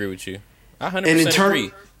 100% agree with you. I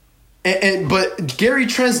 100% agree. But Gary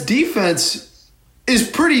Trent's defense is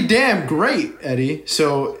pretty damn great, Eddie.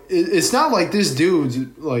 So it's not like this dude's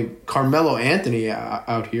like Carmelo Anthony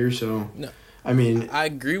out here. So no. I mean, I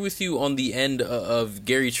agree with you on the end of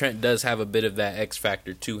Gary Trent does have a bit of that X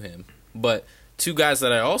factor to him. But two guys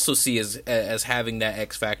that I also see as having that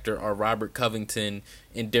X factor are Robert Covington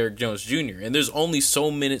and Derrick Jones Jr. And there's only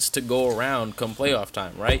so minutes to go around come playoff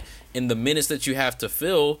time, right? And the minutes that you have to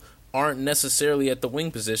fill aren't necessarily at the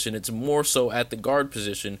wing position. It's more so at the guard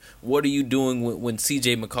position. What are you doing when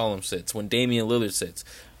CJ McCollum sits, when Damian Lillard sits?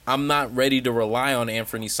 I'm not ready to rely on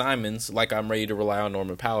Anthony Simons like I'm ready to rely on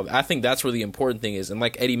Norman Powell. I think that's where the important thing is. And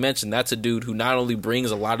like Eddie mentioned, that's a dude who not only brings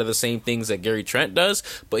a lot of the same things that Gary Trent does,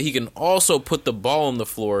 but he can also put the ball on the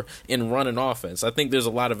floor and run an offense. I think there's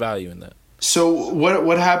a lot of value in that. So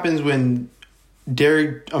what happens when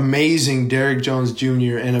amazing Derrick Jones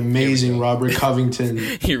Jr. and amazing Robert Covington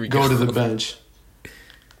go to the bench?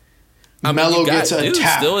 Melo gets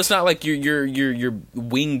attacked. Still, it's not like your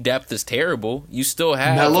wing depth is terrible. You still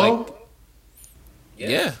have Melo.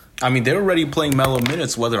 Yeah. I mean, they're already playing Melo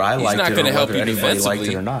minutes, whether I liked it or whether anybody liked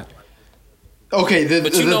it or not. Okay,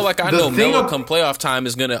 but I know Melo come playoff time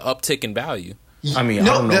is going to uptick in value. I mean, I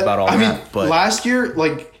don't know about all that, but last year,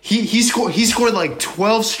 like he scored like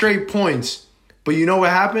 12 straight points, but you know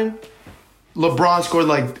what happened? LeBron scored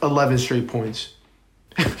like 11 straight points.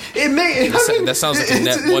 That sounds like a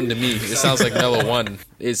net one to me. It sounds like Melo won.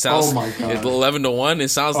 It sounds 11-1. It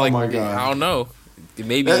sounds like I don't know.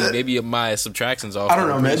 Maybe my subtractions off. I don't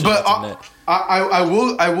know, man. But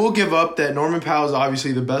I will give up that Norman Powell is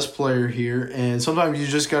obviously the best player here, and sometimes you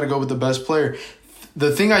just got to go with the best player.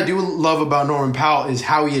 The thing I do love about Norman Powell is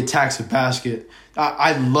how he attacks the basket.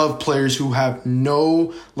 I love players who have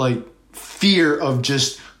no like fear of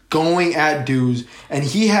just going at dudes, and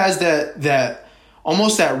he has that.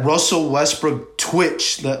 Almost that Russell Westbrook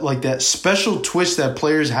twitch, that special twitch that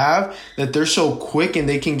players have, that they're so quick and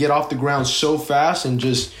they can get off the ground so fast and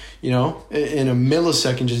just, in a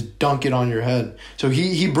millisecond just dunk it on your head. So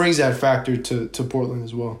he brings that factor to Portland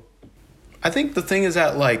as well. I think the thing is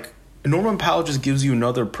that, like, Norman Powell just gives you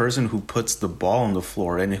another person who puts the ball on the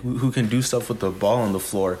floor and who can do stuff with the ball on the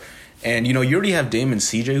floor. And, you already have Dame and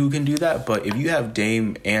CJ who can do that. But if you have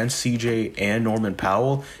Dame and CJ and Norman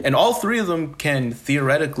Powell, and all three of them can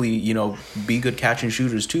theoretically, be good catch and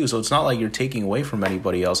shooters too. So it's not like you're taking away from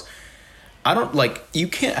anybody else. You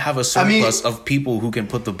can't have a surplus of people who can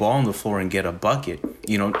put the ball on the floor and get a bucket,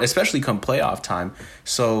 especially come playoff time.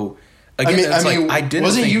 So, again, I didn't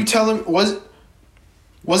wasn't think...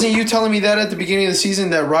 Wasn't you telling me that at the beginning of the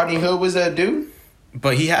season that Rodney Hood was that dude?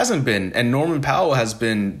 But he hasn't been, and Norman Powell has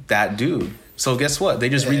been that dude. So guess what? They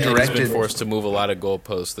just redirected. He's been forced to move a lot of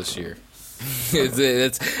goalposts this year.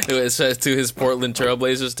 It's to his Portland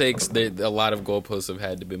Trailblazers takes, a lot of goalposts have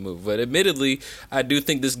had to be moved. But admittedly, I do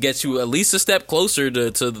think this gets you at least a step closer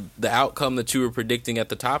to the outcome that you were predicting at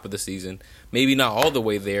the top of the season. Maybe not all the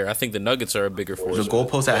way there. I think the Nuggets are a bigger force. The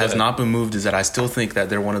goalpost that has not been moved is that I still think that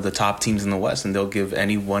they're one of the top teams in the West, and they'll give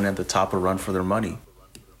anyone at the top a run for their money.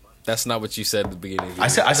 That's not what you said at the beginning of the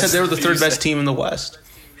year. I said they were the third best team in the West.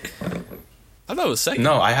 I thought it was second.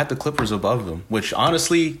 No, I had the Clippers above them, which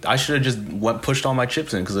honestly, I should have just pushed all my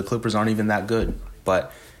chips in because the Clippers aren't even that good.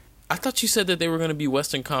 But I thought you said that they were going to be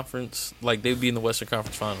Western Conference, like they'd be in the Western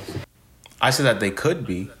Conference Finals. I said that they could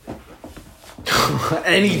be.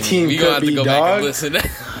 Any team you could be, go dog. Back and listen.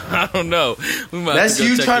 I don't know. That's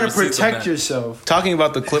you trying to protect yourself. Talking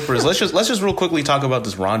about the Clippers, let's just real quickly talk about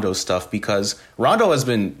this Rondo stuff because Rondo has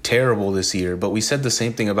been terrible this year, but we said the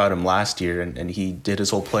same thing about him last year, and he did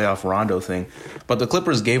his whole playoff Rondo thing. But the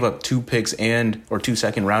Clippers gave up 2 picks or 2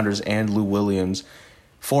 second rounders and Lou Williams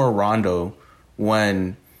for Rondo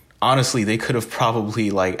when honestly they could have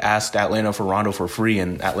probably asked Atlanta for Rondo for free,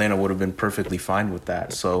 and Atlanta would have been perfectly fine with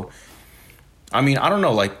that. So. I mean, I don't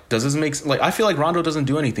know. Does this make I feel like Rondo doesn't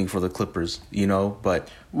do anything for the Clippers, but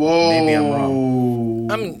maybe I'm wrong.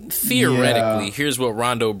 I mean, theoretically, here's what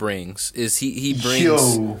Rondo brings: is he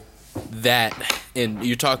brings that, and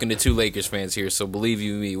you're talking to 2 Lakers fans here, so believe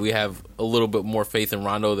you me, we have a little bit more faith in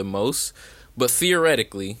Rondo than most. But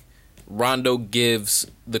theoretically, Rondo gives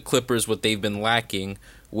the Clippers what they've been lacking,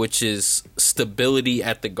 which is stability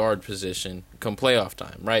at the guard position come playoff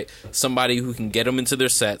time, right? Somebody who can get them into their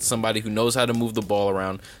set, somebody who knows how to move the ball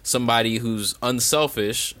around, somebody who's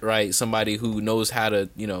unselfish, right? Somebody who knows how to,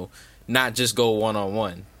 not just go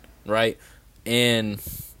one-on-one, right? And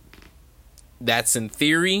that's in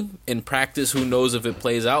theory. In practice, who knows if it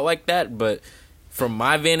plays out like that? But from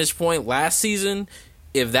my vantage point last season,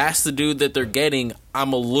 if that's the dude that they're getting,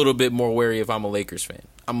 I'm a little bit more wary if I'm a Lakers fan.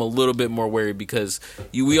 I'm a little bit more worried because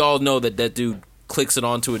we all know that dude clicks it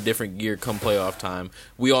onto a different gear come playoff time.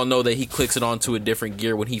 We all know that he clicks it onto a different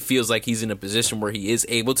gear when he feels like he's in a position where he is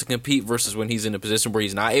able to compete versus when he's in a position where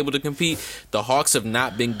he's not able to compete. The Hawks have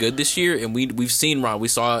not been good this year, and we've seen Ron. We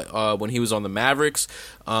saw when he was on the Mavericks.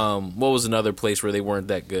 What was another place where they weren't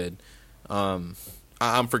that good?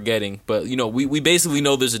 I'm forgetting, but we basically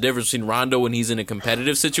know there's a difference between Rondo when he's in a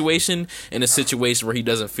competitive situation and a situation where he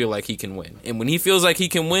doesn't feel like he can win. And when he feels like he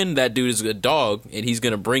can win, that dude is a dog, and he's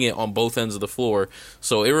going to bring it on both ends of the floor.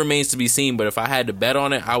 So it remains to be seen, but if I had to bet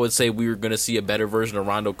on it, I would say we were going to see a better version of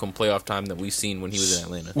Rondo come playoff time than we've seen when he was in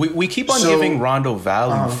Atlanta. We keep on giving Rondo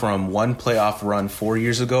value from one playoff run 4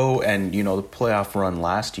 years ago and, the playoff run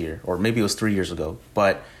last year, or maybe it was 3 years ago.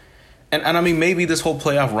 But, and I mean, maybe this whole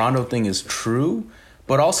playoff Rondo thing is true.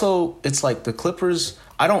 But also, it's the Clippers,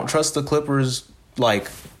 I don't trust the Clippers,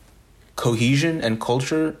 cohesion and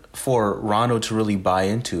culture for Rondo to really buy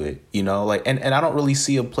into it, and I don't really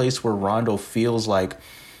see a place where Rondo feels like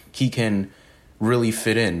he can really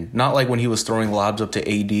fit in. Not like when he was throwing lobs up to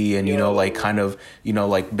AD and,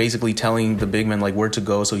 basically telling the big men, where to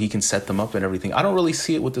go so he can set them up and everything. I don't really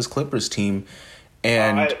see it with this Clippers team.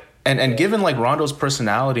 And given Rondo's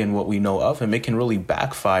personality and what we know of him, it can really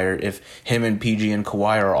backfire if him and PG and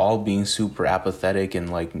Kawhi are all being super apathetic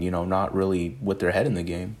and not really with their head in the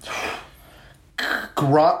game.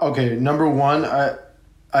 Okay, number one,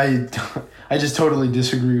 I just totally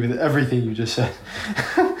disagree with everything you just said.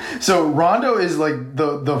 So Rondo is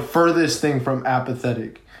the furthest thing from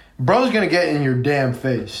apathetic. Bro's gonna get in your damn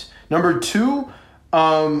face. Number two,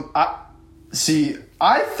 I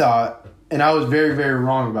thought. And I was very, very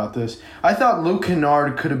wrong about this. I thought Luke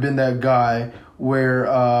Kennard could have been that guy where,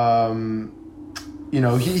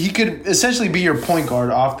 he could essentially be your point guard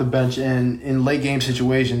off the bench, and in late game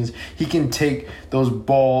situations, he can take those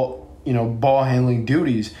ball handling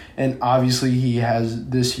duties. And obviously,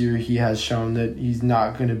 this year he has shown that he's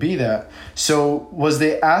not going to be that. So was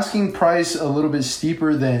the asking price a little bit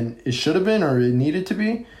steeper than it should have been or it needed to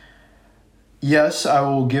be? Yes, I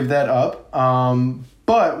will give that up.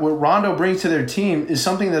 But what Rondo brings to their team is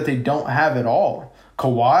something that they don't have at all.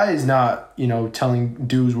 Kawhi is not, telling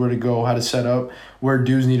dudes where to go, how to set up, where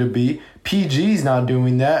dudes need to be. PG's not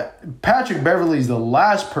doing that. Patrick Beverley's the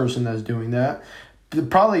last person that's doing that.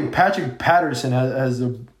 Probably Patrick Patterson has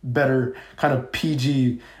a better kind of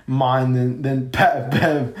PG mind than Pat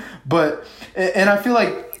Bev. But, and I feel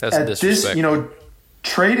like that's at this,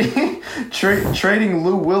 trading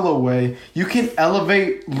Lou Will away, you can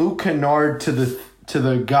elevate Luke Kennard to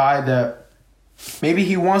the guy that maybe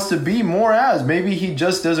he wants to be more as. Maybe he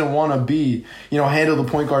just doesn't want to be, handle the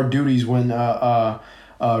point guard duties when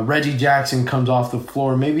Reggie Jackson comes off the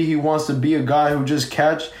floor. Maybe he wants to be a guy who just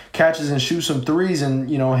catches and shoots some threes and,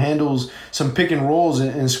 handles some pick and rolls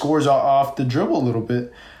and scores off the dribble a little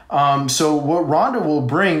bit. So what Rondo will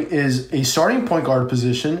bring is a starting point guard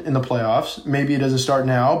position in the playoffs. Maybe it doesn't start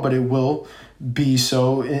now, but it will be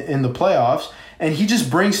so in the playoffs. And he just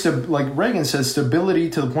brings, like Reagan said, stability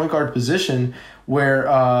to the point guard position where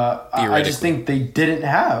I just think they didn't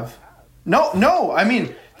have. No. I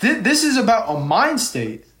mean, this is about a mind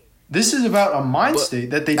state. This is about a mind state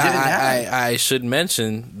that they didn't have. I should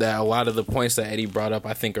mention that a lot of the points that Eddie brought up,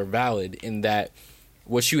 I think, are valid in that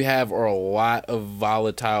what you have are a lot of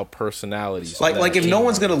volatile personalities. Like if no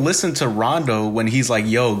one's gonna listen to Rondo when he's like,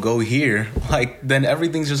 "Yo, go here," then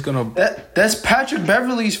everything's just gonna. That's Patrick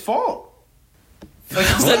Beverley's fault.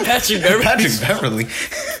 Is that Patrick Beverley? Patrick Beverley.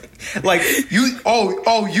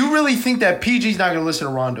 You really think that PG's not gonna listen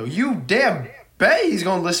to Rondo? You damn bet he's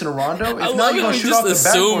gonna listen to Rondo. If I not, love you're it. gonna We shoot just off the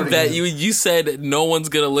backboard assumed that again. you said no one's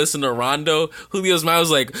gonna listen to Rondo. Julio's mind was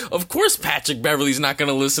like, of course Patrick Beverley's not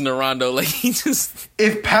gonna listen to Rondo. Like he just.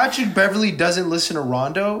 If Patrick Beverley doesn't listen to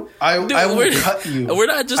Rondo, I will cut you. We're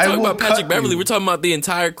not just talking about Patrick Beverley. We're talking about the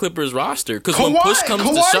entire Clippers roster. Because when push comes to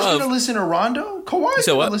Kawhi's shove, gonna listen to Rondo. Kawhi's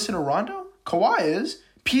gonna listen to Rondo. Kawhi is.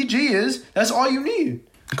 PG is. That's all you need.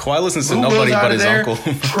 Kawhi listens to nobody but his uncle.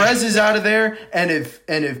 Trez is out of there, and if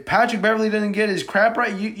Patrick Beverley doesn't get his crap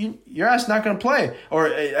right, your ass not gonna play, or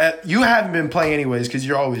you haven't been playing anyways because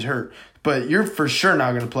you're always hurt. But you're for sure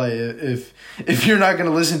not gonna play if you're not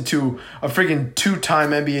gonna listen to a freaking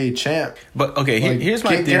 2-time NBA champ. But okay, here's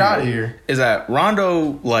my thing. Get out of here. Is that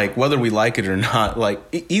Rondo, whether we like it or not,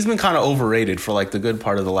 he's been kind of overrated for the good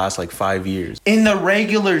part of the last 5 years. In the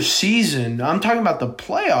regular season, I'm talking about the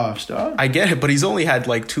playoffs, dog. I get it, but he's only had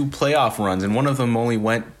 2 playoff runs, and one of them only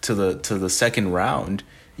went to the second round.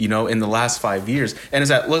 In the last 5 years.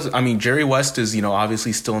 And Jerry West is,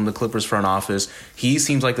 obviously still in the Clippers front office. He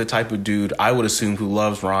seems like the type of dude, I would assume, who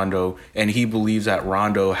loves Rondo, and he believes that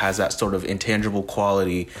Rondo has that sort of intangible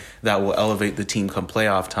quality that will elevate the team come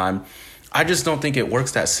playoff time. I just don't think it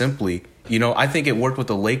works that simply. I think it worked with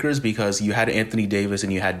the Lakers because you had Anthony Davis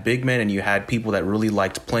and you had big men and you had people that really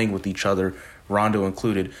liked playing with each other, Rondo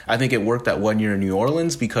included. I think it worked that 1 year in New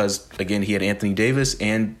Orleans because, again, he had Anthony Davis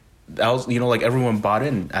and that was, everyone bought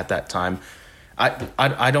in at that time.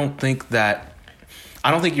 I don't think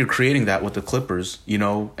you're creating that with the Clippers,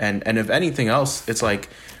 and if anything else, it's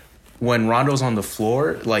when Rondo's on the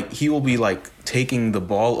floor, he will be taking the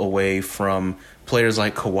ball away from players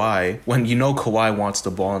like Kawhi when Kawhi wants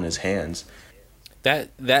the ball in his hands.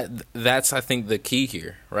 That's I think the key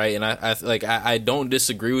here, right? And I don't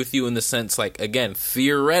disagree with you in the sense again,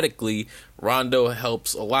 theoretically Rondo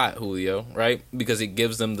helps a lot, Julio, right? Because it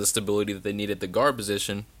gives them the stability that they need at the guard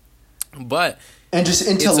position. But and just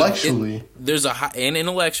intellectually, there's a high, and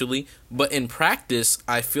intellectually, but in practice,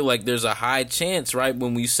 I feel like there's a high chance, right?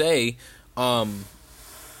 When we say,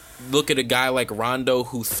 look at a guy like Rondo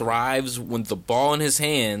who thrives with the ball in his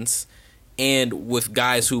hands. And with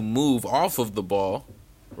guys who move off of the ball,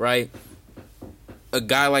 right? A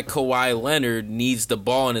guy like Kawhi Leonard needs the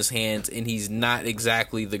ball in his hands, and he's not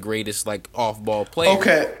exactly the greatest off-ball player.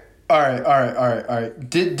 Okay, all right.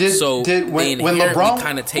 When LeBron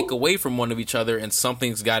kind of take away from one of each other, and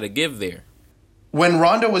something's got to give there. When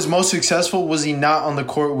Rondo was most successful, was he not on the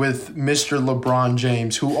court with Mr. LeBron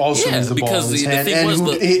James, who also needs the ball in his hand,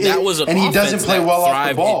 and he doesn't play well off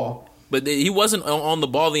the ball? But he wasn't on the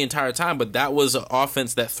ball the entire time, but that was an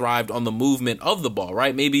offense that thrived on the movement of the ball,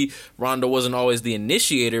 right? Maybe Rondo wasn't always the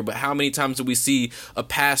initiator, but how many times did we see a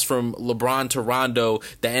pass from LeBron to Rondo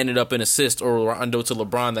that ended up in assist, or Rondo to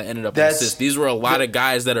LeBron that ended up in assist? These were a lot of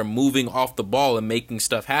guys that are moving off the ball and making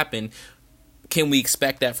stuff happen. Can we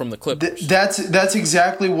expect that from the Clippers? That's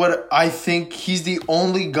exactly what I think. He's the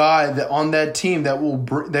only guy that on that team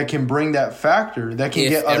that can bring that factor, that can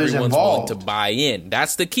get others involved. Willing to buy in.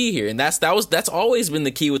 That's the key here, and that's always been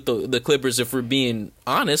the key with the Clippers. If we're being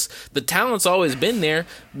honest, the talent's always been there,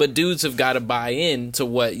 but dudes have got to buy in to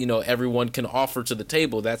what everyone can offer to the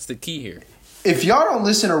table. That's the key here. if y'all don't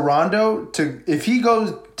listen to Rondo, if he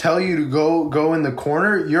goes tell you to go in the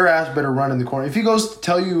corner, your ass better run in the corner. If he goes to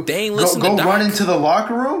tell you go run into the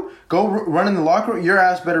locker room, run in the locker room, your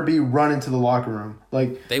ass better be run into the locker room.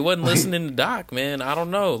 Like they wasn't listening to Doc, man. I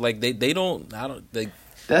don't know. Like they don't. I don't.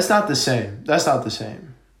 That's not the same. It's not the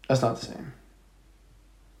same. It's not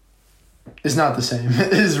the same.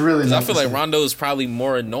 It is really not. I feel like Rondo is probably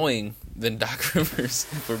more annoying than Doc Rivers,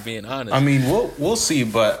 if we're being honest. I mean, we'll see,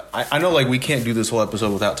 but I know like we can't do this whole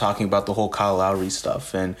episode without talking about the whole Kyle Lowry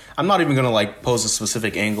stuff, and I'm not even gonna like pose a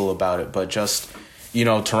specific angle about it, but just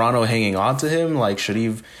Toronto hanging on to him, like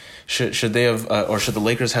should they have or should the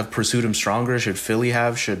Lakers have pursued him stronger? Should Philly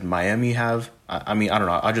have? Should Miami have? I mean, I don't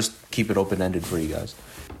know. I'll just keep it open ended for you guys.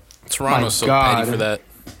 Toronto's petty for that.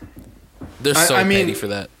 They're petty for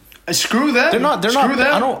that. Screw that. They're not.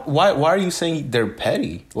 I don't. Why are you saying they're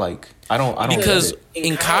petty? Like I don't. Because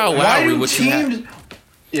in Kyle Lowry, what teams?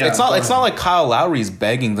 It's not like Kyle Lowry's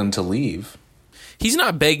begging them to leave. He's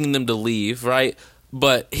not begging them to leave, right?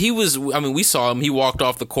 But he was. I mean, we saw him. He walked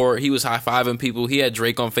off the court. He was high fiving people. He had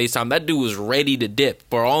Drake on FaceTime. That dude was ready to dip.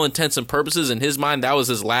 For all intents and purposes, in his mind, that was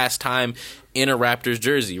his last time in a Raptors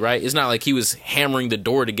jersey, right? It's not like he was hammering the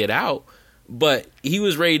door to get out. But he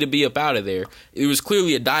was ready to be up out of there. It was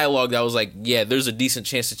clearly a dialogue that was like, yeah, there's a decent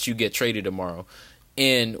chance that you get traded tomorrow.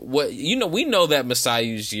 And we know that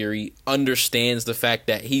Masai Ujiri understands the fact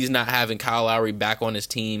that he's not having Kyle Lowry back on his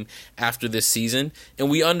team after this season. And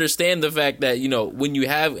we understand the fact that, when you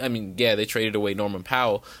have, they traded away Norman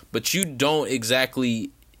Powell, but you don't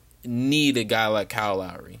exactly need a guy like Kyle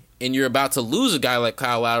Lowry. And you're about to lose a guy like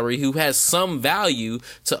Kyle Lowry who has some value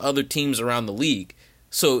to other teams around the league.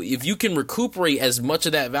 So if you can recuperate as much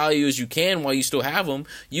of that value as you can while you still have him,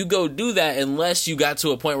 you go do that unless you got to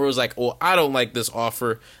a point where it was like, well, I don't like this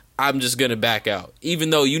offer. I'm just going to back out. Even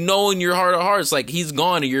though in your heart of hearts, like he's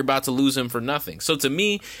gone and you're about to lose him for nothing. So to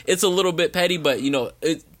me, it's a little bit petty, but,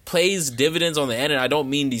 it plays dividends on the end. And I don't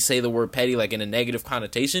mean to say the word petty like in a negative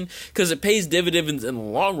connotation because it pays dividends in the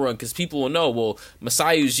long run because people will know, well,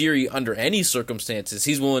 Masai Ujiri, under any circumstances,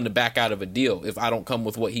 he's willing to back out of a deal. If I don't come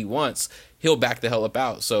with what he wants, he'll back the hell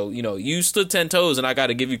up. So, you stood 10 toes, and I got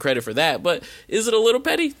to give you credit for that. But is it a little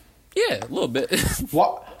petty? Yeah, a little bit.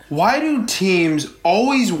 Why do teams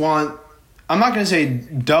always want... I'm not going to say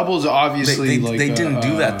doubles, obviously. They didn't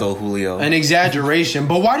do that, though, Julio. An exaggeration.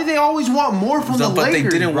 But why do they always want more from the Lakers, But they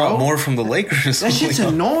didn't want more from the Lakers. That shit's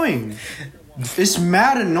annoying. It's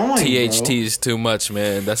mad annoying, THT is too much,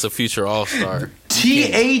 man. That's a future all-star.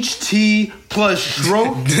 THT plus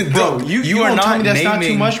stroke, bro. You are not tell me that's not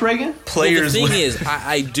too much, Reagan. Players. Well, the thing is,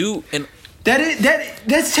 I do, and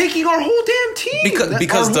that's taking our whole damn team.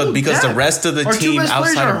 Because the rest of the team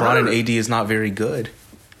outside of Bron and AD is not very good.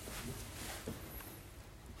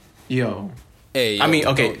 Yo. Hey, I mean,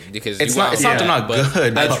 okay, because it's not they're not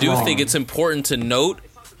good. I do think it's important to note.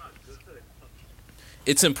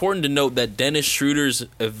 It's important to note that Dennis Schroeder's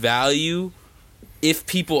value, if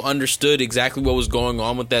people understood exactly what was going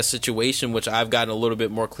on with that situation, which I've gotten a little bit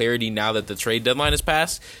more clarity now that the trade deadline has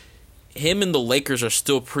passed, him and the Lakers are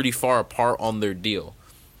still pretty far apart on their deal.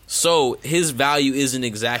 So his value isn't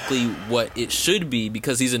exactly what it should be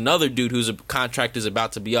because he's another dude whose contract is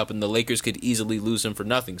about to be up and the Lakers could easily lose him for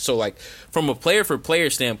nothing. So, like, from a player-for-player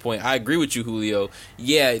standpoint, I agree with you, Julio.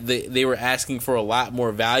 Yeah, they were asking for a lot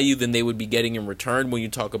more value than they would be getting in return when you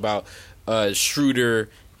talk about Schroeder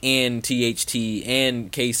and THT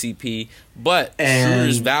and KCP. But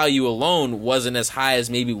Schroeder's value alone wasn't as high as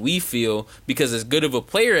maybe we feel because as good of a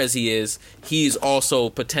player as he is, he's also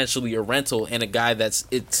potentially a rental and a guy that's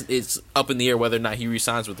it's up in the air whether or not he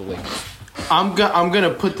re-signs with the Lakers. I'm gonna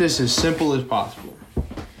put this as simple as possible.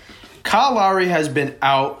 Kyle Lowry has been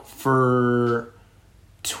out for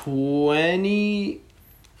 20.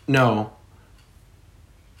 No.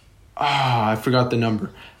 I forgot the number.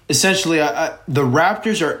 Essentially, the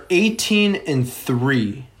Raptors are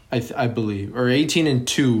 18-3, I believe, or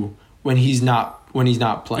 18-2 when he's not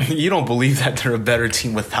playing. You don't believe that they're a better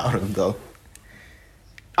team without him, though.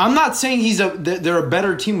 I'm not saying they're a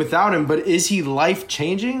better team without him, but is he life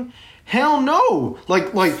changing? Hell no.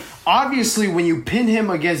 Like obviously when you pin him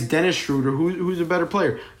against Dennis Schroeder, who's a better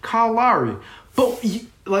player? Kyle Lowry. But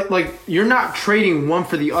like you're not trading one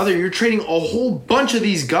for the other. You're trading a whole bunch of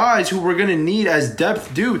these guys who we're gonna need as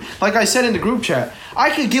depth, dude. Like I said in the group chat,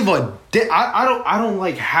 I could give I don't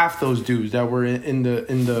like half those dudes that were in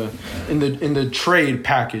the trade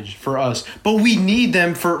package for us, but we need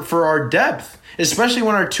them for our depth, especially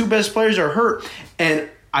when our two best players are hurt. And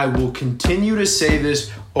I will continue to say this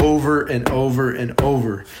over and over and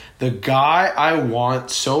over. The guy I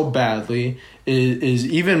want so badly is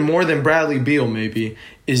even more than Bradley Beal, maybe,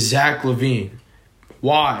 is Zach LaVine.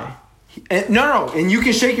 Why? No, and you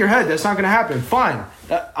can shake your head. That's not going to happen. Fine.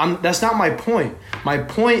 That's not my point. My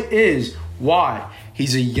point is, why?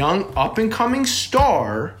 He's a young, up-and-coming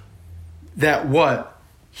star that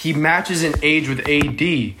he matches in age with AD.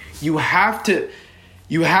 You have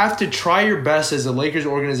to try your best as a Lakers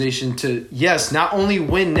organization to, yes, not only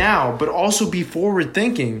win now, but also be forward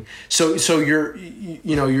thinking. So your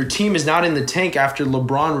team is not in the tank after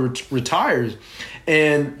LeBron retires.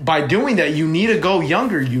 And by doing that, you need to go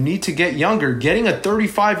younger. You need to get younger. Getting a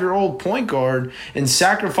 35-year-old point guard and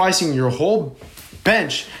sacrificing your whole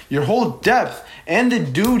bench, your whole depth, and the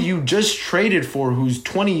dude you just traded for who's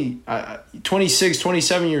 26,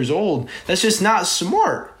 27 years old, that's just not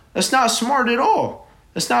smart. That's not smart at all.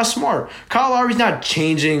 That's not smart. Kyle Lowry's not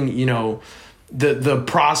changing, the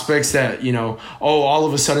prospects that, all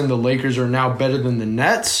of a sudden the Lakers are now better than the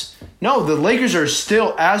Nets. No, the Lakers are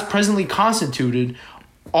still, as presently constituted,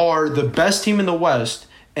 are the best team in the West,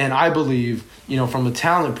 and I believe, from a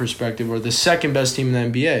talent perspective, are the second best team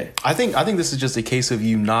in the NBA. I think this is just a case of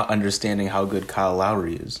you not understanding how good Kyle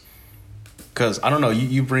Lowry is. Because, I don't know,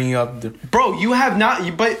 you bring up Bro, you have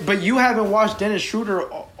not, but you haven't watched Dennis Schroeder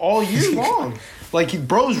all year long. Like,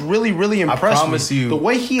 bro's really, really impressed me. I promise you, the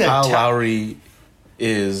way Kyle Lowry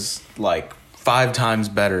is, 5 times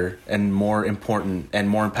better and more important and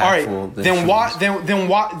more impactful. All right,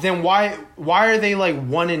 than why are they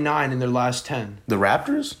 1-9 in their last 10? The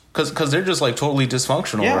Raptors? Because they're just totally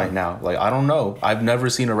dysfunctional right now. I don't know. I've never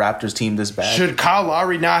seen a Raptors team this bad. Should Kyle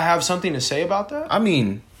Lowry not have something to say about that? I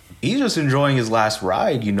mean, he's just enjoying his last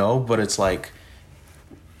ride, but it's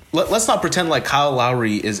let's not pretend like Kyle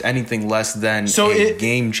Lowry is anything less than a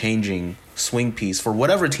game-changing swing piece for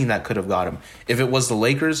whatever team that could have got him. If it was the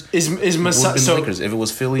Lakers, Lakers. If it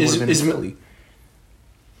was Philly, it would have been Philly.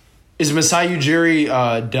 Is Masai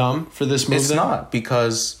Ujiri dumb for this move? It's not,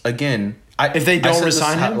 because again, if they don't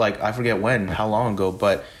resign him, I forget how long ago,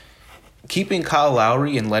 but keeping Kyle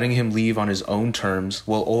Lowry and letting him leave on his own terms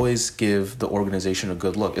will always give the organization a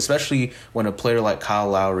good look, especially when a player like Kyle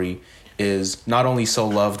Lowry is not only so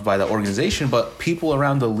loved by the organization, but people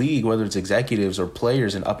around the league, whether it's executives or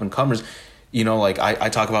players and up-and-comers. I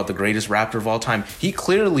talk about the greatest Raptor of all time. He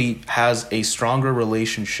clearly has a stronger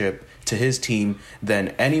relationship to his team than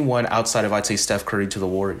anyone outside of, I'd say, Steph Curry to the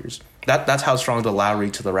Warriors. That's how strong the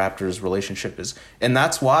Lowry to the Raptors relationship is. And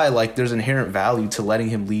that's why, there's inherent value to letting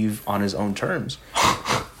him leave on his own terms.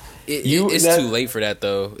 It's too late for that,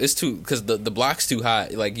 though. It's too, because the block's too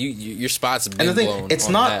hot. Your spot's been blown. And the thing, it's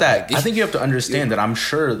not that. I think you have to understand that I'm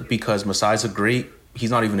sure, because Masai's he's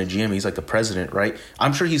not even a GM, he's the president, right?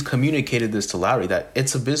 I'm sure he's communicated this to Lowry, that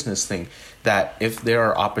it's a business thing, that if there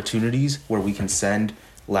are opportunities where we can send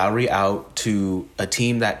Lowry out to a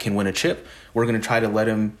team that can win a chip, we're going to try to let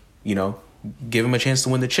him, give him a chance to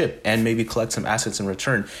win the chip and maybe collect some assets in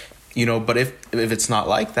return. But if it's not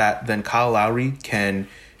like that, then Kyle Lowry can,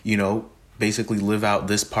 basically live out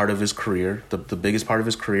this part of his career, the biggest part of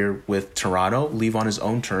his career with Toronto, leave on his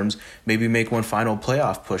own terms, maybe make one final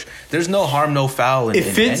playoff push. There's no harm, no foul in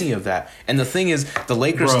any of that. And the thing is, the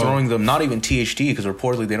Lakers throwing them, not even THT, because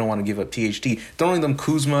reportedly they don't want to give up THT, throwing them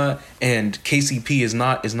Kuzma and KCP is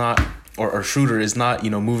not or Schroeder is not,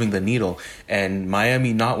 moving the needle. And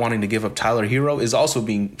Miami not wanting to give up Tyler Hero is also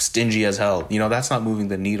being stingy as hell. That's not moving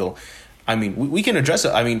the needle. I mean, we can address it.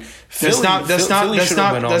 I mean, Philly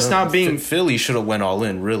should have went all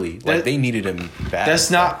in, really. They needed him bad.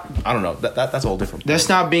 I don't know. That's a whole different point. That's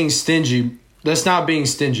not being stingy. That's not being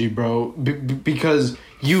stingy, bro. Because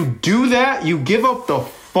you do that, you give up the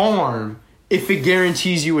farm if it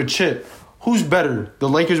guarantees you a chip. Who's better, the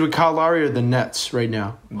Lakers with Kyle Lowry or the Nets right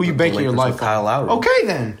now? Who you banking your life on? Kyle Lowry. Okay,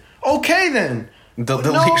 then. The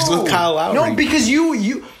Lakers with Kyle Lowry. No, because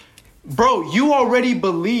Bro, you already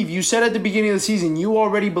believe, you said at the beginning of the season, you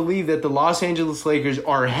already believe that the Los Angeles Lakers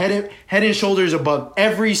are head and shoulders above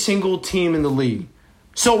every single team in the league.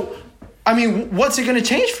 So, I mean, what's it going to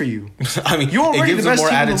change for you? I mean, it gives them more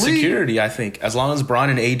added security, I think. As long as Bron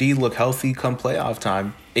and AD look healthy come playoff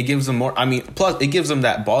time, it gives them more. I mean, plus, it gives them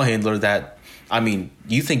that ball handler that, I mean,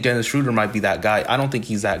 you think Dennis Schroeder might be that guy. I don't think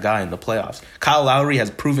he's that guy in the playoffs. Kyle Lowry has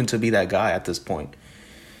proven to be that guy at this point.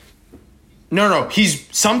 No.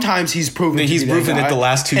 Sometimes he's proven. He's proven it the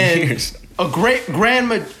last 2 years.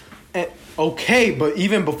 Okay, but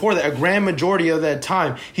even before that, a grand majority of that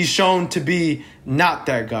time, he's shown to be not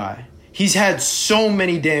that guy. He's had so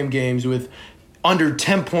many damn games with under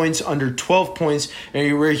 10 points, under 12 points,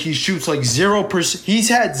 where he shoots 0%.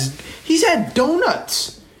 He's had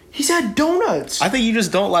donuts. He's had donuts. I think you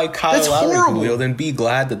just don't like Kyle That's Lowry, horrible. Julio. Then be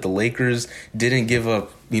glad that the Lakers didn't give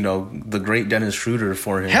up, the great Dennis Schroeder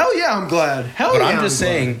for him. Hell yeah, I'm glad. But I'm just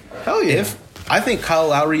saying, Hell yeah. if I think Kyle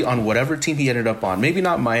Lowry on whatever team he ended up on, maybe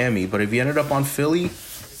not Miami, but if he ended up on Philly,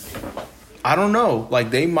 I don't know.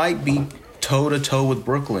 Like, they might be toe-to-toe with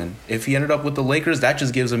Brooklyn. If he ended up with the Lakers, that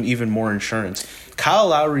just gives him even more insurance. Kyle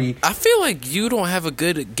Lowry... I feel like you don't have a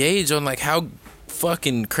good gauge on, like, how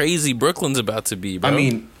fucking crazy Brooklyn's about to be, bro. I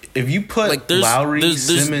mean, if you put like, Lowry,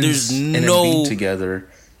 Simmons, and Embiid together,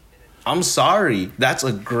 I'm sorry. That's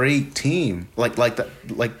a great team. Like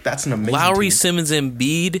that's an amazing Lowry, team. Simmons, and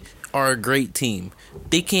Embiid are a great team.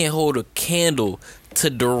 They can't hold a candle to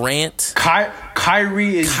Durant,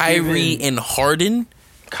 Kyrie and Harden.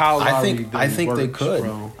 Kyle Lowry I think they works, could.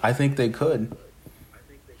 Bro. I think they could.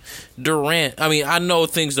 Durant. I mean, I know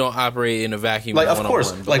things don't operate in a vacuum. Like, of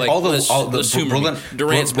course, like all the Brooklyn,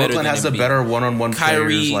 Durant's Brooklyn has the better one-on-one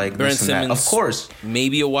players. Like Brent this and that. Simmons, Of course,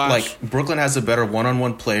 maybe a wash. Like Brooklyn has the better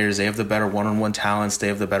one-on-one players. They have the better one-on-one talents. They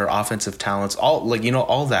have the better offensive talents. All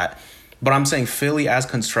all that. But I'm saying Philly, as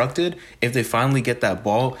constructed, if they finally get that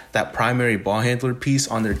primary ball handler piece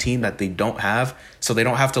on their team that they don't have, so they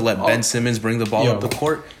don't have to let Ben Simmons bring the ball up the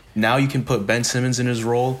court. Now you can put Ben Simmons in his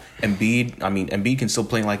role. Embiid can still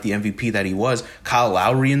play like the MVP that he was. Kyle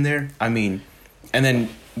Lowry in there. I mean, and then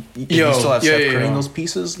you still have Steph Curry in those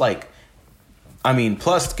pieces. Like, I mean,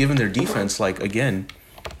 plus given their defense, like again,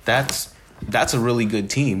 that's a really good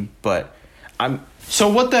team. But So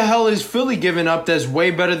what the hell is Philly giving up that's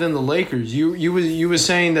way better than the Lakers? You was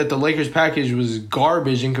saying that the Lakers package was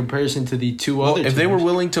garbage in comparison to the two other teams. If they were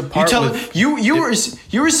willing to part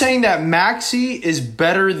you were saying that Maxey is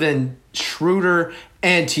better than Schroeder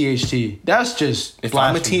and THT. That's just if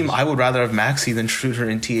I'm a team, I would rather have Maxey than Schroeder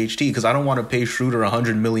and THT because I don't want to pay Schroeder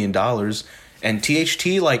 $100 million and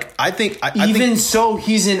THT. Like I think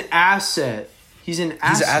he's an asset. He's an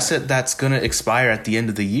asset that's going to expire at the end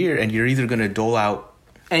of the year, and you're either going to dole out...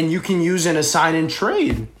 And you can use in a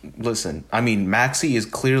sign-and-trade. Listen, I mean, Maxey is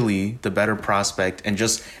clearly the better prospect, and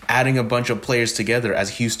just adding a bunch of players together, as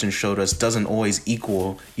Houston showed us, doesn't always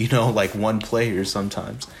equal, like one player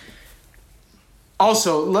sometimes.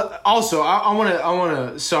 Also, I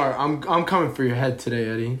want to. Sorry, I'm coming for your head today,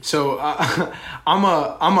 Eddie. So I'm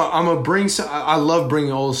a bring. I love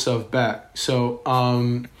bringing old stuff back. So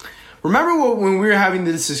remember when we were having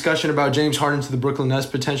this discussion about James Harden to the Brooklyn Nets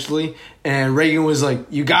potentially, and Reagan was like,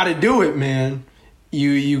 "You got to do it, man.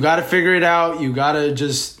 You got to figure it out. You got to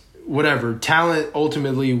just whatever. Talent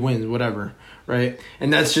ultimately wins, whatever, right?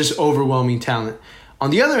 And that's just overwhelming talent." On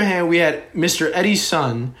the other hand, we had Mr. Eddie's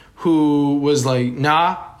son, who was like,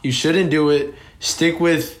 "Nah, you shouldn't do it. Stick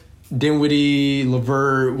with Dinwiddie,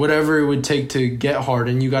 LeVert, whatever it would take to get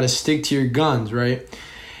Harden. You got to stick to your guns, right?"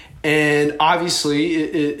 And obviously,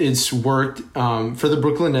 it's worked for the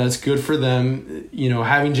Brooklyn Nets. Good for them.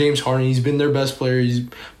 Having James Harden, he's been their best player. He's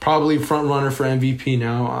probably front runner for MVP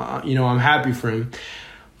now. I'm happy for him.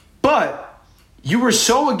 But you were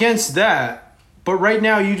so against that. But right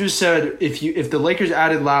now, you just said if the Lakers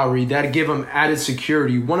added Lowry, that'd give them added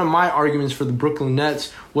security. One of my arguments for the Brooklyn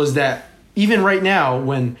Nets was that even right now,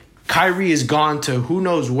 when Kyrie is gone to who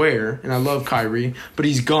knows where, and I love Kyrie, but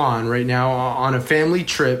he's gone right now on a family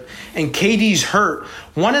trip, and KD's hurt.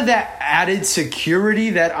 One of that added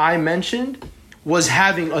security that I mentioned was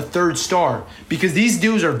having a third star, because these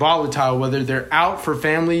dudes are volatile, whether they're out for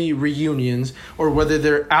family reunions or whether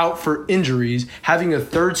they're out for injuries. Having a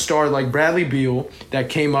third star like Bradley Beal that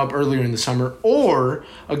came up earlier in the summer, or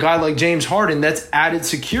a guy like James Harden, that's added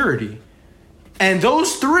security. And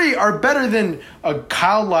those three are better than a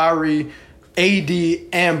Kyle Lowry, AD,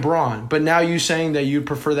 and Braun. But now you saying that you'd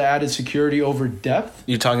prefer the added security over depth?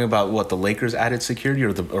 You're talking about what, the Lakers added security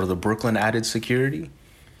or the Brooklyn added security?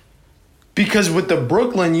 Because with the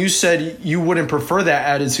Brooklyn, you said you wouldn't prefer that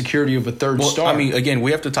added security of a third star. I mean, again,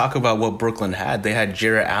 we have to talk about what Brooklyn had. They had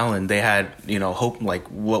Jarrett Allen. They had, hope, like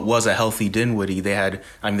what was a healthy Dinwiddie. They had,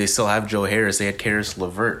 they still have Joe Harris. They had Karis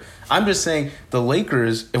LeVert. I'm just saying the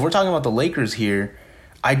Lakers, if we're talking about the Lakers here,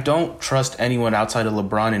 I don't trust anyone outside of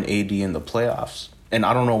LeBron and AD in the playoffs. And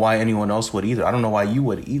I don't know why anyone else would either. I don't know why you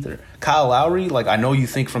would either. Kyle Lowry, like I know you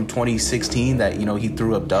think from 2016 that, he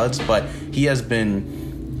threw up duds, but he has been,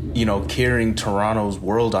 carrying Toronto's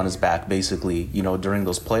world on his back, basically, during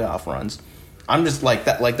those playoff runs. I'm just like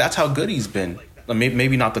that. Like that's how good he's been.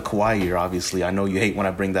 Maybe not the Kawhi year, obviously. I know you hate when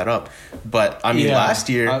I bring that up, but I mean, last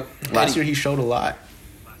year he showed a lot.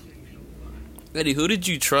 Eddie, who did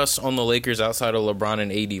you trust on the Lakers outside of LeBron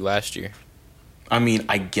and AD last year? I mean,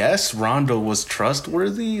 I guess Rondo was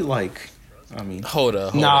trustworthy. Like, I mean, hold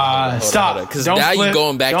up. Stop. Because now you're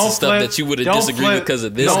going back to stuff that you would have disagreed with because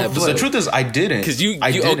of this episode. The truth is, I didn't. Because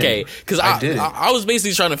Because I was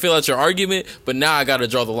basically trying to fill out your argument, but now I got to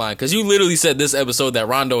draw the line. Because you literally said this episode that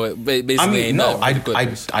Rondo basically ain't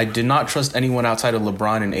I did not trust anyone outside of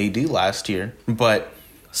LeBron and AD last year. But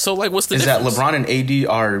so, like, what's the difference? Is that LeBron and AD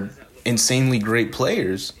are insanely great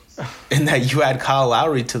players, and that you add Kyle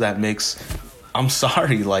Lowry to that mix. I'm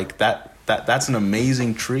sorry, like that's an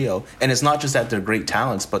amazing trio. And it's not just that they're great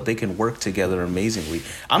talents, but they can work together amazingly.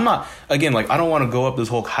 I'm not, again, like, I don't want to go up this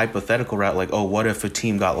whole hypothetical route, like, oh, what if a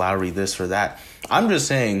team got Lowry this or that? I'm just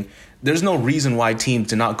saying there's no reason why teams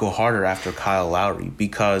did not go harder after Kyle Lowry,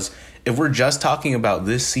 because if we're just talking about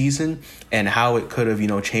this season and how it could have,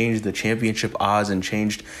 changed the championship odds and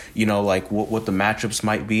changed, like what the matchups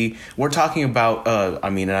might be, we're talking about,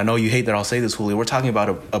 and I know you hate that I'll say this, Julio, we're talking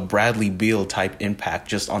about a Bradley Beal type impact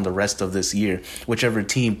just on the rest of this year, whichever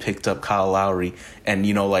team picked up Kyle Lowry, and,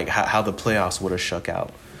 like how the playoffs would have shook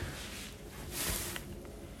out.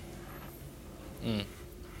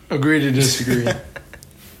 Agree to disagree.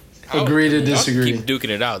 Agree to disagree. Keep duking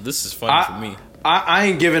it out. This is funny for me. I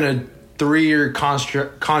ain't giving a 3-year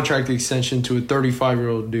contract extension to a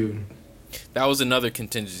 35-year-old dude. That was another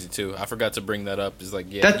contingency too. I forgot to bring that up. It's like,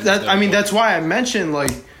 that's why I mentioned, like,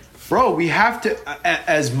 bro, we have to,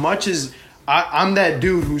 as much as I'm that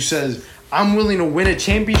dude who says I'm willing to win a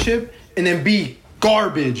championship and then be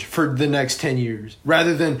garbage for the next 10 years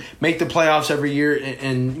rather than make the playoffs every year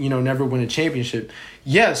and never win a championship.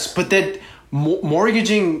 Yes, but that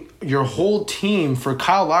mortgaging your whole team for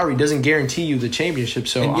Kyle Lowry doesn't guarantee you the championship.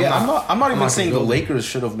 So I'm not even saying the Lakers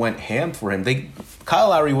should have went ham for him. Kyle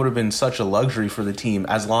Lowry would have been such a luxury for the team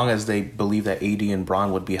as long as they believe that AD and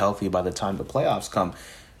Bron would be healthy by the time the playoffs come.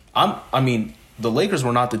 The Lakers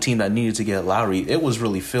were not the team that needed to get Lowry. It was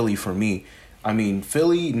really Philly for me.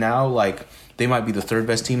 Philly now, like, they might be the third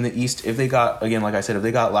best team in the East. If they got, again, like I said, if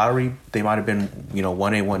they got Lowry, they might have been,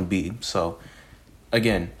 1A, 1B. So,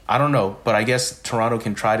 again, I don't know. But I guess Toronto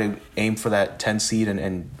can try to aim for that 10 seed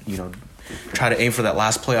and try to aim for that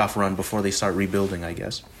last playoff run before they start rebuilding, I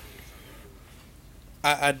guess.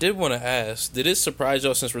 I did want to ask, did it surprise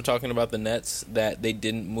y'all, since we're talking about the Nets, that they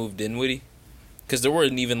didn't move Dinwiddie? Because there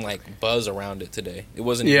wasn't even, like, buzz around it today. It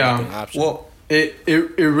wasn't even an option. Well,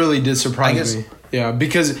 it really did surprise me. Yeah,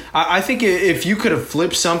 because I think if you could have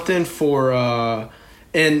flipped something for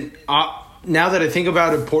now that I think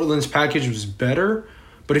about it, Portland's package was better.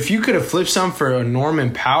 But if you could have flipped something for a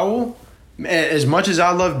Norman Powell, as much as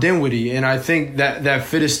I love Dinwiddie, and I think that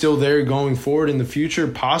fit is still there going forward in the future,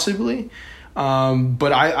 possibly.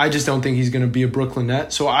 But I just don't think he's going to be a Brooklyn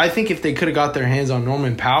Net. So I think if they could have got their hands on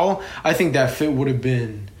Norman Powell, I think that fit would have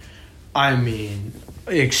been,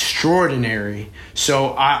 extraordinary. So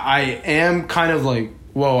I am kind of like,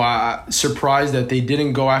 surprised that they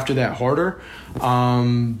didn't go after that harder.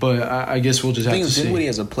 But I guess we'll just have to see. Dinwiddie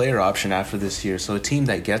has a player option after this year, so a team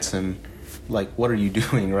that gets him, like, what are you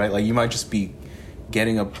doing, right? Like, you might just be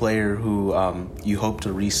getting a player who you hope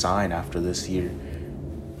to re-sign after this year.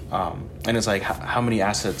 And it's like, how many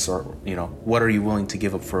assets or, what are you willing to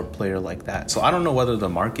give up for a player like that? So I don't know whether the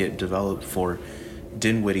market developed for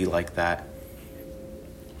Dinwiddie like that.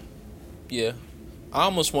 Yeah. I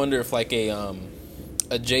almost wonder if, like, a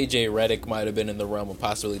JJ Redick might have been in the realm of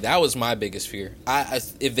possibility. That was my biggest fear.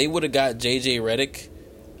 If they would have got JJ Redick,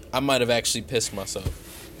 I might have actually pissed myself.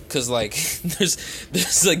 Because, like,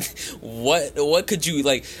 there's like, what could you,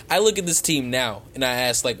 like, I look at this team now, and I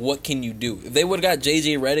ask, like, what can you do? If they would have got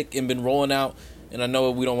J.J. Redick and been rolling out, and I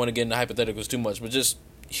know we don't want to get into hypotheticals too much, but just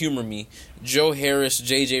humor me, Joe Harris,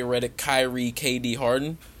 J.J. Redick, Kyrie, KD,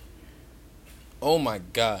 Harden, oh my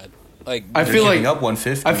God. Like, I feel like up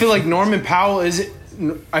 150. I feel like Norman Powell is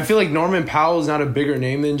not a bigger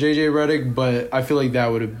name than J.J. Redick, but I feel like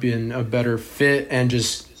that would have been a better fit and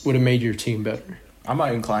just would have made your team better. I'm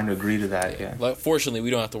not inclined to agree to that, yeah. Like, fortunately,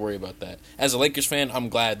 we don't have to worry about that. As a Lakers fan, I'm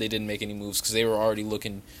glad they didn't make any moves because they were already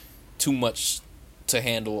looking too much to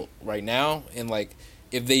handle right now. And, like,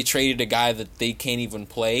 if they traded a guy that they can't even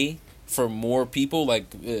play for more people,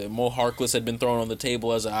 like Mo Harkless had been thrown on the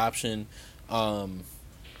table as an option.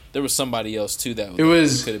 There was somebody else, too, that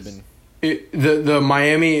could have been. The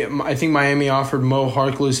Miami, I think Miami offered Mo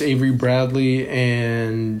Harkless, Avery Bradley,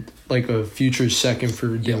 and like a future second